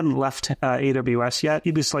left AWS yet.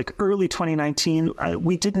 He was like early 2019. I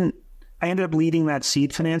ended up leading that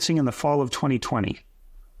seed financing in the fall of 2020.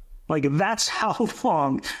 Like that's how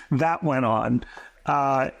long that went on.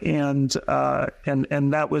 And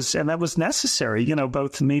that was necessary,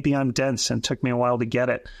 both maybe I'm dense and took me a while to get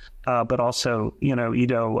it. But also,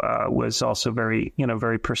 Ido, was also very,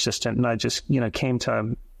 very persistent, and I just, came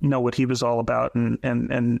to know what he was all about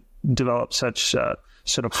and developed such,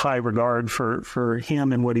 sort of high regard for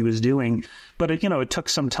him and what he was doing. But it took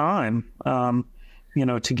some time, to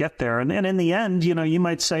get there. And then in the end, you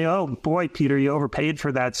might say, oh boy, Peter, you overpaid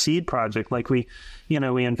for that seed project. Like we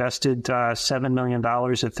invested $7 million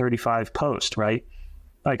at 35 posts, right?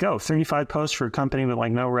 Like, 35 posts for a company with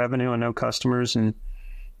like no revenue and no customers and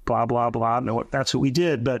blah, blah, blah. No, that's what we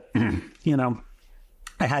did. But,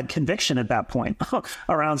 I had conviction at that point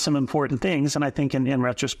around some important things. And I think in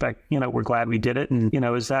retrospect, we're glad we did it. And,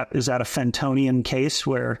 is that a Fentonian case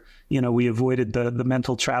where, we avoided the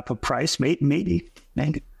mental trap of price? Maybe.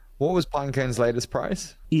 What was Pinecone's latest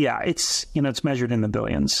price? Yeah, it's measured in the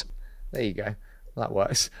billions. There you go. That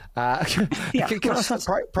works. Yeah.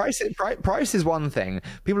 Price is one thing.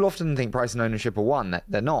 People often think price and ownership are one.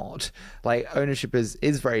 They're not. Like, ownership is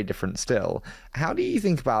very different still. How do you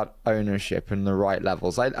think about ownership and the right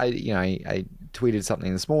levels? I tweeted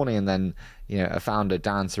something this morning, and then a founder,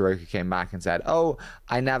 Dan Soroka, came back and said, "Oh,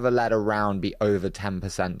 I never let a round be over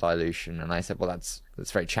 10% dilution." And I said, "Well, that's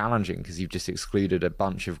very challenging because you've just excluded a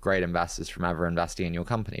bunch of great investors from ever investing in your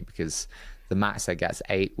company because." The max that gets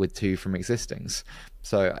 8 with 2 from existings.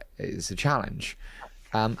 So it's a challenge.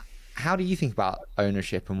 How do you think about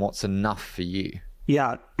ownership and what's enough for you?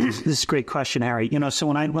 Yeah, this is a great question, Harry. So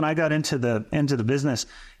when I got into the business,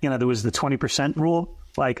 there was the 20% rule.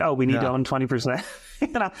 Like, we need to own 20%.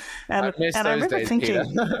 And I remember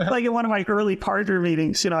thinking, like in one of my early partner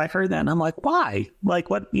meetings, I heard that and I'm like, why? Like,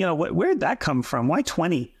 what? Where'd that come from? Why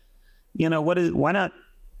 20? Why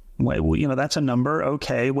that's a number.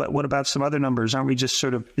 Okay. What about some other numbers? Aren't we just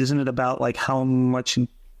sort of, isn't it about like how much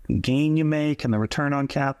gain you make and the return on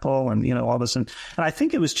capital and, all this? And I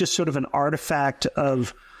think it was just sort of an artifact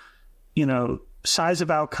of, size of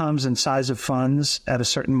outcomes and size of funds at a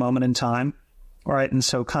certain moment in time. Right. And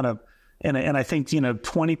so kind of, and I think,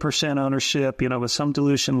 20% ownership, with some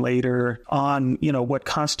dilution later on, what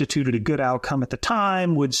constituted a good outcome at the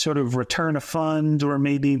time would sort of return a fund or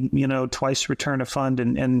maybe, twice return a fund.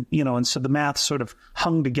 And so the math sort of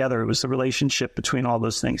hung together. It was the relationship between all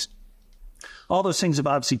those things. All those things have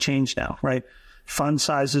obviously changed now, right? Fund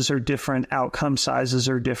sizes are different. Outcome sizes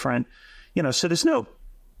are different. So there's no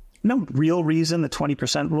real reason the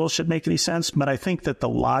 20% rule should make any sense. But I think that the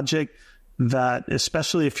logic that,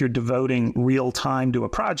 especially if you're devoting real time to a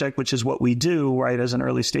project, which is what we do, right, as an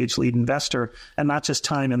early stage lead investor, and not just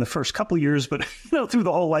time in the first couple of years, but through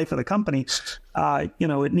the whole life of the company,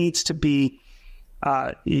 it needs to be,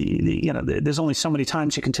 there's only so many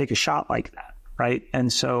times you can take a shot like that, right?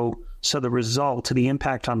 And so the result, the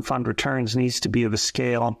impact on fund returns needs to be of a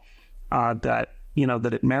scale that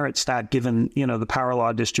it merits that, given the power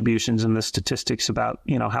law distributions and the statistics about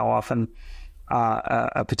how often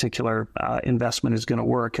a particular investment is going to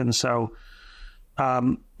work. And so,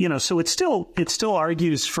 so it still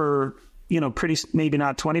argues for, pretty, maybe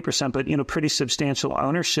not 20%, but, pretty substantial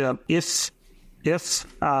ownership if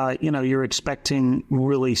you're expecting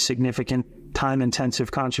really significant time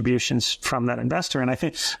intensive contributions from that investor. And I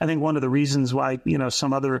think one of the reasons why,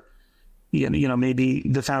 some other, maybe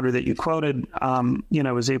the founder that you quoted,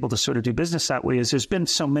 is able to sort of do business that way is there's been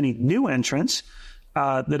so many new entrants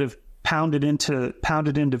that have pounded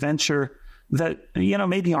into venture that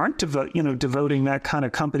maybe aren't devoting that kind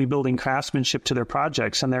of company building craftsmanship to their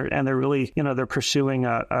projects, and they're really they're pursuing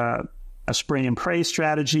a spray and pray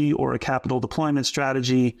strategy or a capital deployment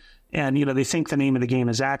strategy, and they think the name of the game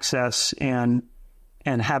is access, and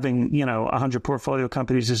having 100 portfolio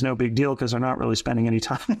companies is no big deal because they're not really spending any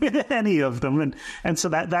time with any of them, and so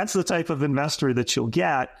that's the type of investor that you'll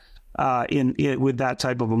get with that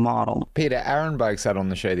type of a model. Peter Ehrenberg said on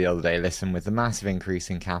the show the other day, listen, with the massive increase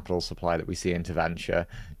in capital supply that we see into venture,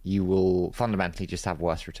 you will fundamentally just have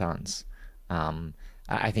worse returns.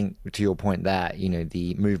 I think to your point there,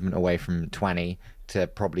 the movement away from 20 to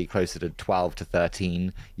probably closer to 12 to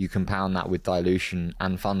 13, you compound that with dilution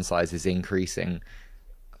and fund sizes increasing.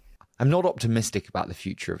 I'm not optimistic about the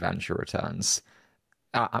future of venture returns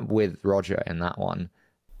with Roger in that one.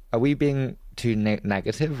 Are we being too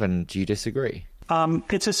negative, and do you disagree?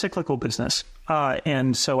 It's a cyclical business.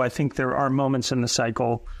 And so I think there are moments in the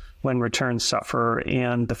cycle when returns suffer,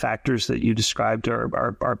 and the factors that you described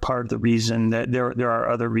are part of the reason. That there are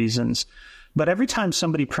other reasons. But every time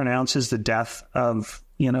somebody pronounces the death of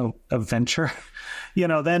venture,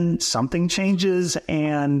 then something changes,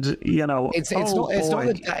 and it's not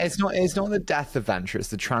the death of venture. It's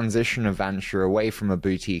the transition of venture away from a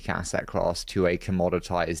boutique asset class to a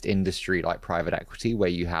commoditized industry like private equity, where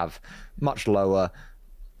you have much lower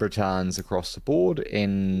returns across the board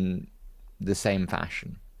in the same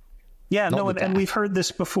fashion. Yeah, and we've heard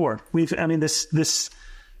this before.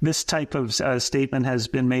 This type of statement has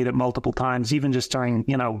been made at multiple times, even just during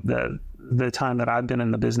the time that I've been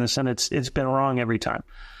in the business, and it's been wrong every time.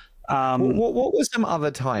 What was some other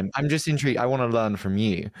time? I'm just intrigued. I want to learn from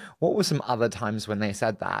you. What were some other times when they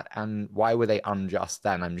said that, and why were they unjust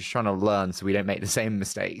then? I'm just trying to learn so we don't make the same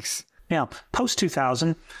mistakes. Yeah, post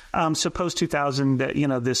 2000. So post 2000,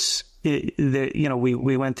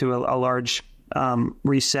 we went through a large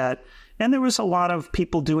reset. And there was a lot of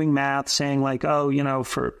people doing math saying like, all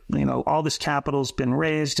this capital's been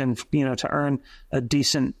raised, and, to earn a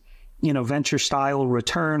decent, venture style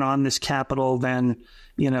return on this capital, then,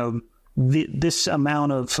 this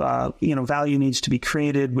amount of, value needs to be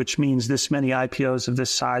created, which means this many IPOs of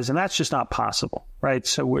this size. And that's just not possible. Right.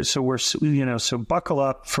 So so buckle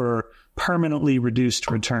up for permanently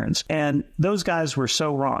reduced returns. And those guys were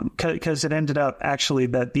so wrong, because it ended up actually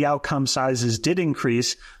that the outcome sizes did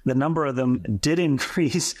increase. The number of them did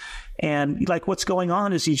increase. And like what's going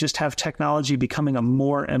on is you just have technology becoming a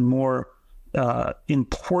more and more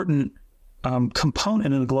important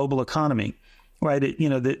component in the global economy. Right.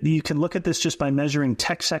 You can look at this just by measuring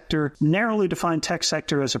tech sector, narrowly defined tech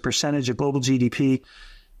sector as a percentage of global GDP.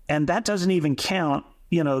 And that doesn't even count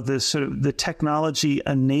the sort of the technology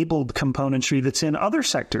enabled componentry that's in other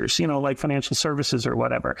sectors, like financial services or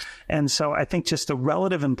whatever. And so I think just the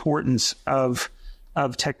relative importance of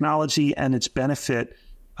technology and its benefit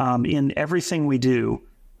in everything we do,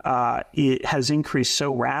 it has increased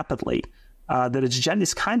so rapidly that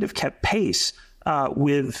it's kind of kept pace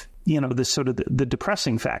with the sort of the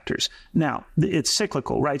depressing factors. Now, it's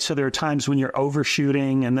cyclical, right? So there are times when you're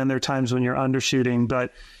overshooting, and then there are times when you're undershooting.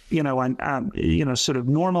 But I'm sort of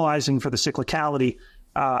normalizing for the cyclicality.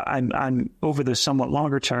 I'm over the somewhat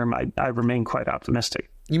longer term. I remain quite optimistic.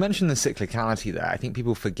 You mentioned the cyclicality there. I think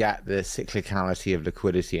people forget the cyclicality of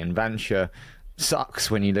liquidity and venture sucks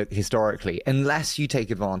when you look historically, unless you take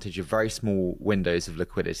advantage of very small windows of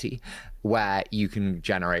liquidity where you can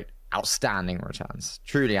generate outstanding returns,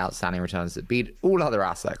 truly outstanding returns that beat all other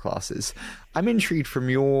asset classes. I'm intrigued from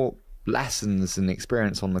your lessons and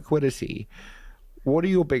experience on liquidity. What are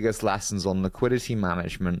your biggest lessons on liquidity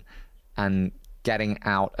management and getting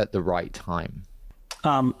out at the right time?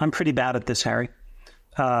 I'm pretty bad at this, Harry.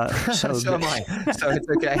 So am I. So it's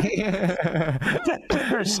okay.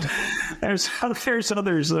 there's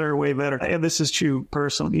others that are way better. And this is true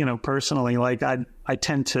personally. Like I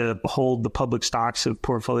tend to hold the public stocks of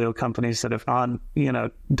portfolio companies that have done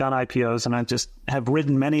IPOs, and I just have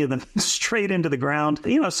ridden many of them straight into the ground.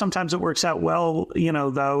 Sometimes it works out well,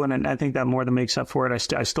 though, and I think that more than makes up for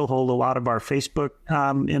it. I still hold a lot of our Facebook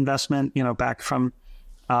investment, back from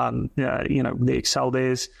the Accel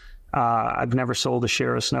days. I've never sold a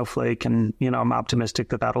share of Snowflake, and I'm optimistic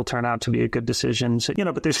that that'll turn out to be a good decision. So,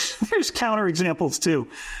 but there's counter examples too.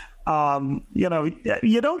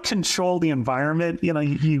 You don't control the environment.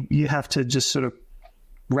 You have to just sort of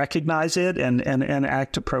recognize it and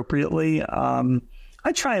act appropriately.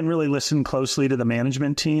 I try and really listen closely to the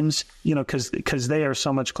management teams, because they are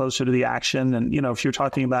so much closer to the action. And if you're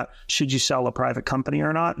talking about should you sell a private company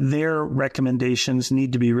or not, their recommendations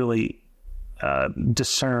need to be really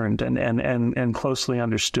discerned and closely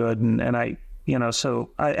understood. And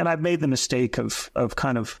I've made the mistake of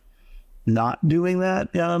kind of not doing that,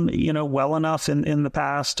 well enough in the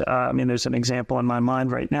past. There's an example in my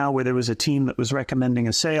mind right now where there was a team that was recommending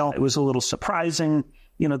a sale. It was a little surprising,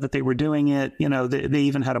 that they were doing it. They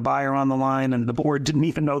even had a buyer on the line, and the board didn't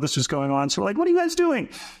even know this was going on. So we're like, what are you guys doing?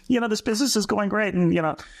 This business is going great.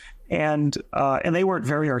 And they weren't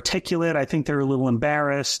very articulate. I think they were a little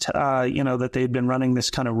embarrassed, that they'd been running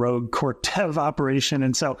this kind of rogue corp dev operation.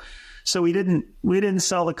 And so we didn't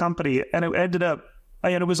sell the company. And it ended up,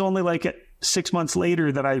 it was only like 6 months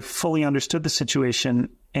later that I fully understood the situation.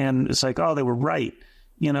 And it's like, oh, they were right.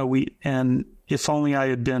 And if only I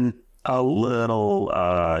had been a little,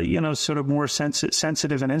 sort of more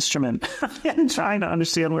sensitive an instrument in trying to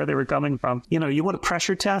understand where they were coming from. You want to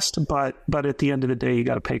pressure test, but at the end of the day, you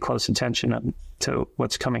got to pay close attention to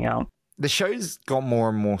what's coming out. The show's got more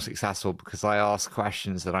and more successful because I ask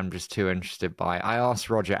questions that I'm just too interested by. I asked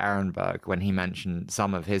Roger Ehrenberg when he mentioned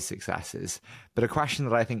some of his successes, but a question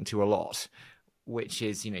that I think to a lot, which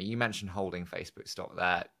is, you mentioned holding Facebook stock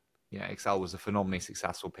there. Accel was a phenomenally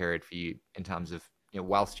successful period for you in terms of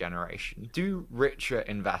wealth generation. Do richer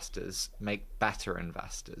investors make better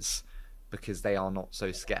investors because they are not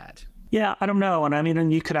so scared? Yeah, I don't know.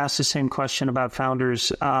 And you could ask the same question about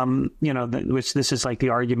founders, which this is like the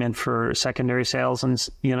argument for secondary sales. And,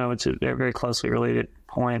 it's a very closely related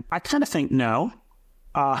point. I kind of think no.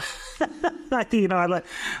 I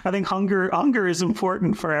think hunger is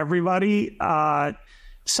important for everybody.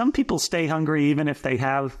 Some people stay hungry even if they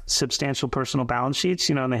have substantial personal balance sheets,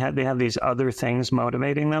 and they have these other things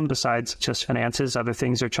motivating them besides just finances. Other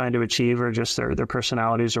things they're trying to achieve, or just their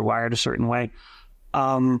personalities are wired a certain way.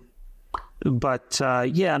 I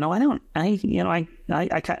don't.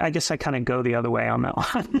 I guess I kind of go the other way on that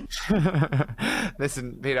one.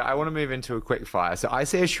 Listen, Peter, I want to move into a quick fire. So I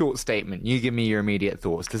say a short statement. You give me your immediate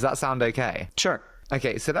thoughts. Does that sound okay? Sure.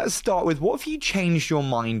 Okay, so let's start with what have you changed your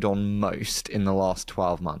mind on most in the last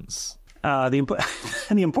 12 months? The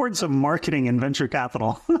importance of marketing and venture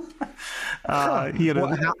capital. How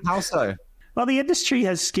so? Well, the industry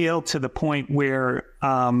has scaled to the point where,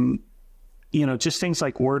 just things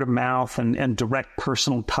like word of mouth and direct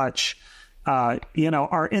personal touch, are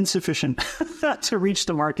insufficient to reach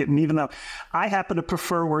the market. And even though I happen to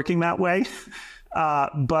prefer working that way,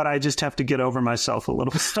 but I just have to get over myself a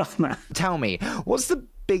little bit on that. Tell me, what's the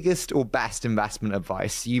biggest or best investment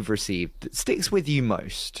advice you've received that sticks with you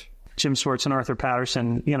most? Jim Swartz and Arthur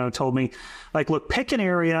Patterson, told me, look, pick an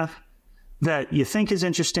area that you think is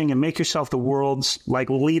interesting and make yourself the world's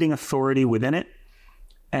leading authority within it.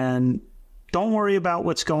 And don't worry about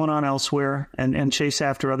what's going on elsewhere and chase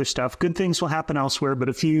after other stuff. Good things will happen elsewhere, but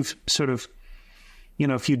if you've sort of,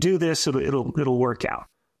 if you do this, it'll work out.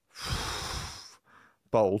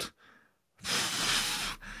 Bold.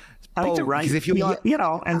 I think they're right. If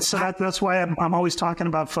and so that's why I'm always talking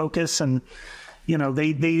about focus. And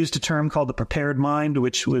they used a term called the prepared mind,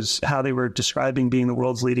 which was how they were describing being the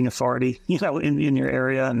world's leading authority, in your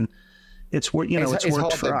area. And it's worked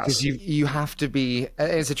hard for us. Because you have to be,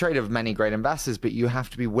 it's a trade of many great investors, but you have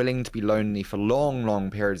to be willing to be lonely for long, long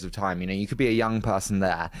periods of time. You could be a young person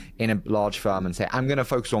there in a large firm and say, I'm going to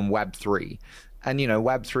focus on Web3. And,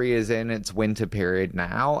 Web3 is in its winter period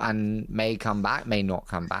now and may come back, may not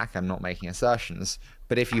come back. I'm not making assertions.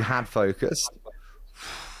 But if you had focused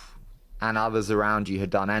and others around you had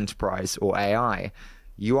done enterprise or AI,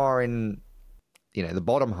 you are in, the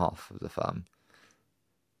bottom half of the firm.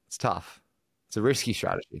 It's tough. It's a risky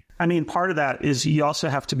strategy. I mean, part of that is you also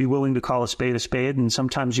have to be willing to call a spade, and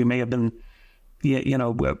sometimes you may have been,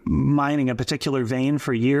 mining a particular vein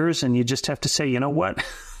for years, and you just have to say, you know what,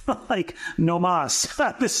 like, no mas,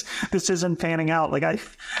 this isn't panning out. Like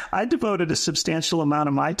I devoted a substantial amount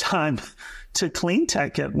of my time to clean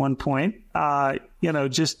tech at one point,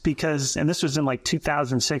 just because, and this was in like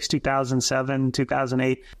 2006, 2007,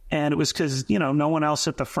 2008. And it was because, no one else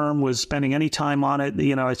at the firm was spending any time on it.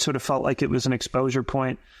 I sort of felt like it was an exposure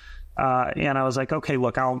point. And I was like, okay,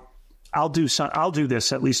 look, I'll do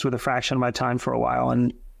this at least with a fraction of my time for a while.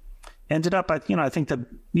 And ended up, I think that,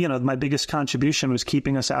 my biggest contribution was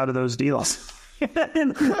keeping us out of those deals.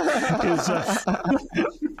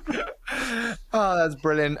 Oh, that's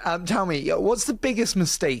brilliant. Tell me, what's the biggest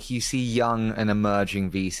mistake you see young and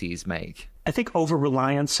emerging VCs make? I think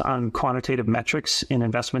over-reliance on quantitative metrics in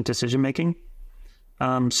investment decision-making.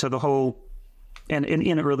 So the whole, and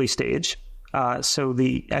in early stage. I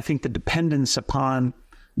think the dependence upon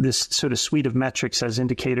this sort of suite of metrics as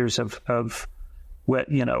indicators of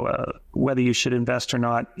whether you should invest or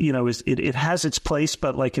not, it has its place,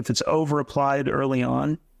 but like if it's over-applied early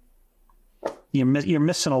on, you're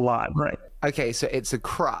missing a lot, right? Okay, so it's a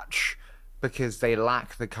crutch because they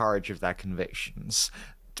lack the courage of their convictions.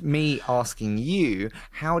 Me asking you,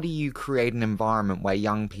 how do you create an environment where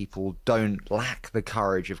young people don't lack the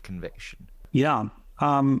courage of conviction? Yeah.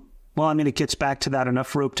 Well, I mean, it gets back to that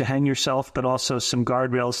enough rope to hang yourself, but also some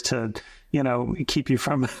guardrails to, keep you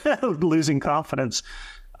from losing confidence.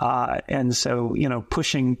 And so,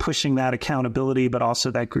 pushing that accountability, but also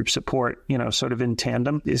that group support, sort of in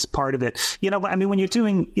tandem is part of it. I mean, when you're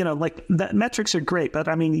doing, like the metrics are great, but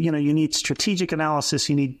I mean, you need strategic analysis,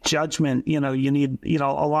 you need judgment, you need, a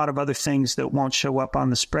lot of other things that won't show up on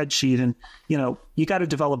the spreadsheet. And, you got to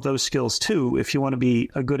develop those skills too, if you want to be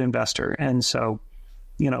a good investor. And so,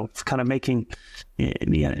 kind of making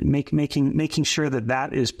sure that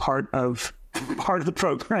is part of the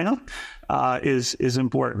program is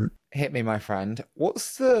important. Hit me, my friend.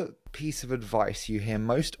 What's the piece of advice you hear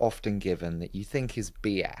most often given that you think is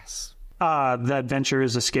BS? That venture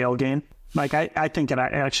is a scale game. Like I think it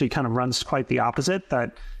actually kind of runs quite the opposite,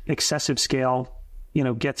 that excessive scale,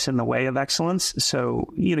 gets in the way of excellence. So,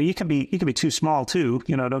 you can be too small too,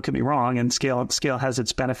 don't get me wrong, and scale has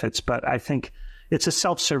its benefits, but I think it's a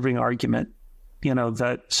self-serving argument,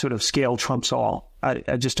 that sort of scale trumps all.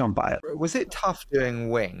 I just don't buy it. Was it tough doing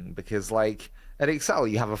Wing? Because like at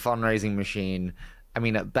Accel, you have a fundraising machine. I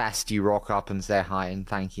mean, at best, you rock up and say hi and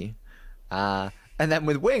thank you. And then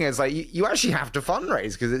with Wing, it's like you actually have to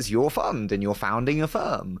fundraise because it's your fund and you're founding a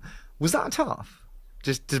firm. Was that tough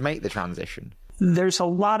just to make the transition? There's a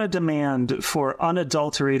lot of demand for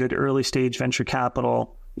unadulterated early stage venture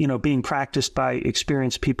capital, being practiced by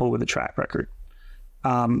experienced people with a track record.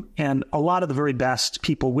 And a lot of the very best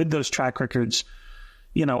people with those track records,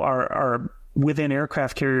 are within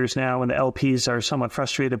aircraft carriers now, and the LPs are somewhat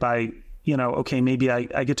frustrated by, okay, maybe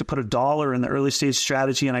I get to put $1 in the early stage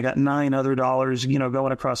strategy and I got $9 other dollars,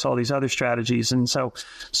 going across all these other strategies. And so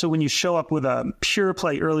when you show up with a pure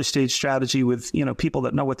play early stage strategy with, people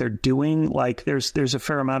that know what they're doing, like there's a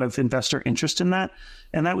fair amount of investor interest in that.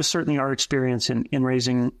 And that was certainly our experience in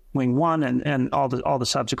raising Wing 1 and all the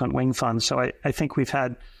subsequent Wing funds. So I think we've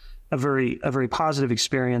had a very positive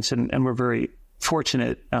experience, and we're very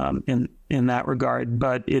fortunate in that regard.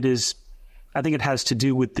 But I think it has to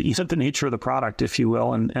do with the nature of the product, if you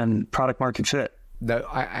will, and product market fit. No,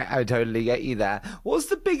 I totally get you there. What's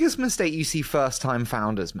the biggest mistake you see first-time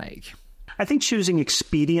founders make? I think choosing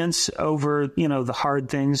expedience over, the hard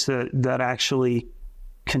things that actually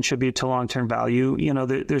contribute to long-term value.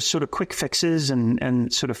 There's sort of quick fixes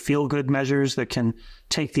and sort of feel-good measures that can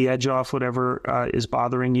take the edge off whatever is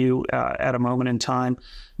bothering you at a moment in time.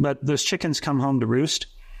 But those chickens come home to roost.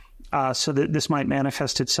 So that this might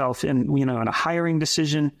manifest itself in, in a hiring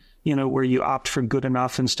decision, where you opt for good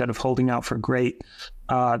enough instead of holding out for great.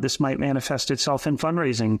 This might manifest itself in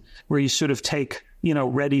fundraising, where you sort of take,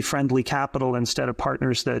 ready, friendly capital instead of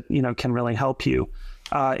partners that, can really help you.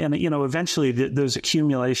 And eventually those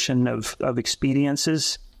accumulation of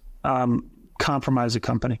expediences compromise a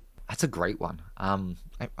company. That's a great one.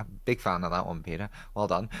 I'm a big fan of that one, Peter. Well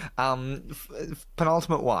done.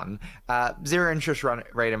 Penultimate one. Zero interest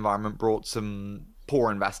rate environment brought some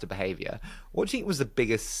poor investor behavior. What do you think was the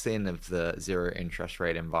biggest sin of the zero interest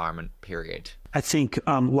rate environment period? I think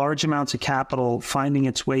large amounts of capital finding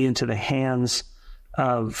its way into the hands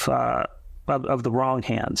of the wrong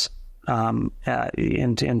hands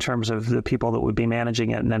in terms of the people that would be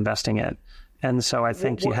managing it and investing it. And so I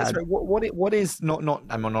think what is not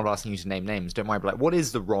I'm not asking you to name names, don't worry, but like, what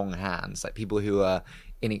is the wrong hands? Like people who are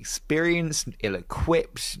inexperienced,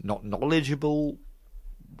 ill-equipped, not knowledgeable.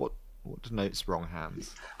 What denotes wrong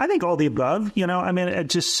hands? I think all the above. I mean, I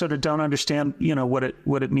just sort of don't understand, what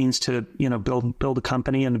it means to, build a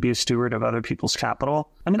company and to be a steward of other people's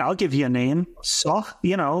capital. I mean, I'll give you a name, like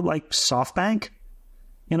SoftBank.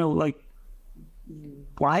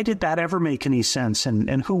 Why did that ever make any sense?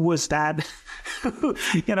 And who was that?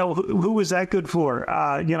 Who was that good for?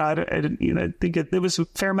 I think there was a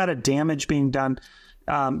fair amount of damage being done,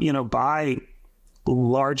 by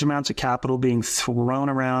large amounts of capital being thrown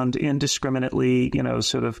around indiscriminately,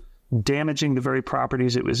 sort of damaging the very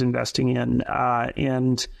properties it was investing in,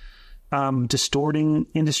 and distorting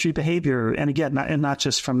industry behavior. And again, not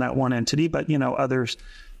just from that one entity, but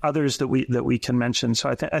others that we can mention.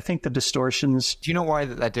 So I think the distortions. Do you know why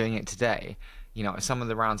that they're doing it today? Some of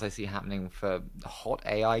the rounds I see happening for hot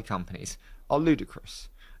AI companies are ludicrous,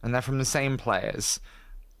 and they're from the same players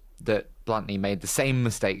that bluntly made the same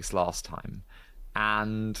mistakes last time.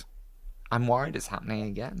 And I'm worried it's happening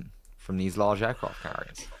again from these large aircraft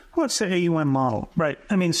carriers. Well, it's the AUM model, right?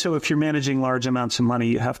 I mean, so if you're managing large amounts of money,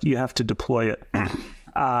 you have to deploy it.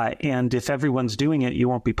 And if everyone's doing it, you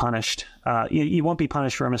won't be punished. You won't be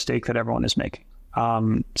punished for a mistake that everyone is making.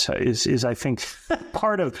 So is I think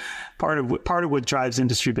part of what drives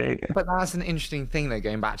industry behavior. But that's an interesting thing, though.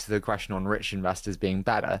 Going back to the question on rich investors being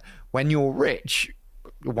better, when you're rich,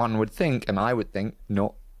 one would think, and I would think,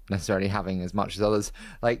 not necessarily having as much as others,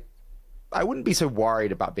 like, I wouldn't be so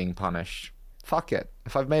worried about being punished. Fuck it.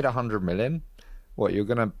 If I've made 100 million, what, you're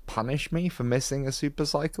gonna punish me for missing a super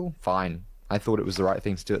cycle? Fine. I thought it was the right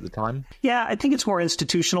thing to do at the time. Yeah, I think it's more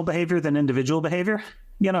institutional behavior than individual behavior.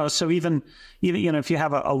 So even if you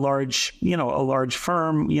have a large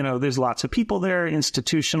firm, there's lots of people there.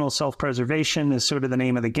 Institutional self-preservation is sort of the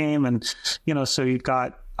name of the game, and so you've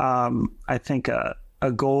got I think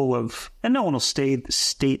a goal of, and no one will state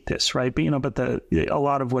this, right? But a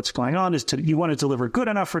lot of what's going on is you want to deliver good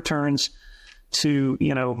enough returns to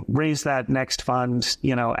raise that next fund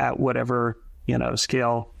at whatever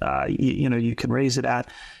scale you can raise it at,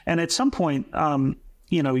 and at some point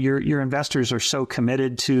your investors are so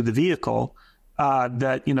committed to the vehicle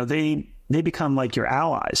that they become like your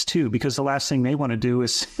allies too, because the last thing they want to do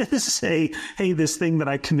is say, hey, this thing that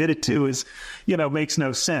I committed to is, makes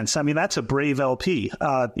no sense. I mean, that's a brave LP,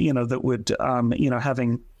 that would,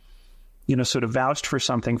 having, sort of vouched for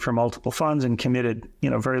something for multiple funds and committed,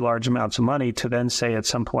 very large amounts of money to then say at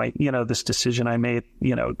some point, this decision I made,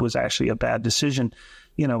 was actually a bad decision.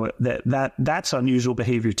 That's unusual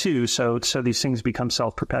behavior too. So these things become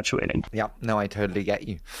self-perpetuating. Yeah, no, I totally get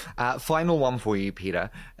you. Final one for you, Peter.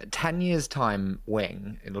 10 years time,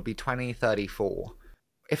 Wing, it'll be 2034.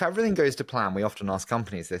 If everything goes to plan, we often ask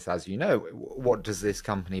companies this, as you know, what does this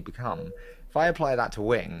company become? If I apply that to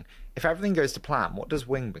Wing, if everything goes to plan, what does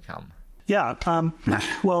Wing become? Yeah.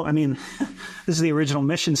 Well, I mean, this is the original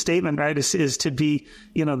mission statement, right? Is to be,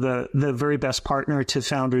 the very best partner to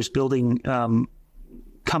founders building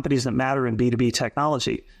companies that matter in B2B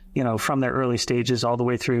technology, from their early stages all the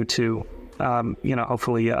way through to,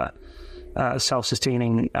 hopefully a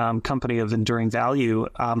self-sustaining company of enduring value.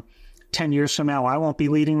 10 years from now, I won't be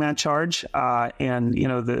leading that charge. And,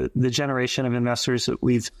 the generation of investors that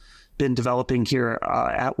we've been developing here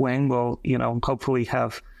at Wing will, hopefully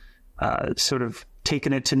have sort of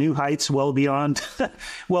taken it to new heights well beyond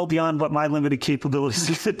what my limited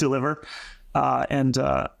capabilities could deliver.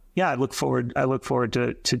 Yeah, I look forward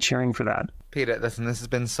to cheering for that. Peter, listen, this has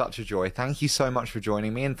been such a joy. Thank you so much for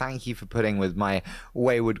joining me, and thank you for putting with my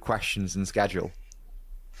wayward questions and schedule.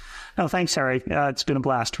 No, thanks, Harry. It's been a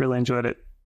blast. Really enjoyed it.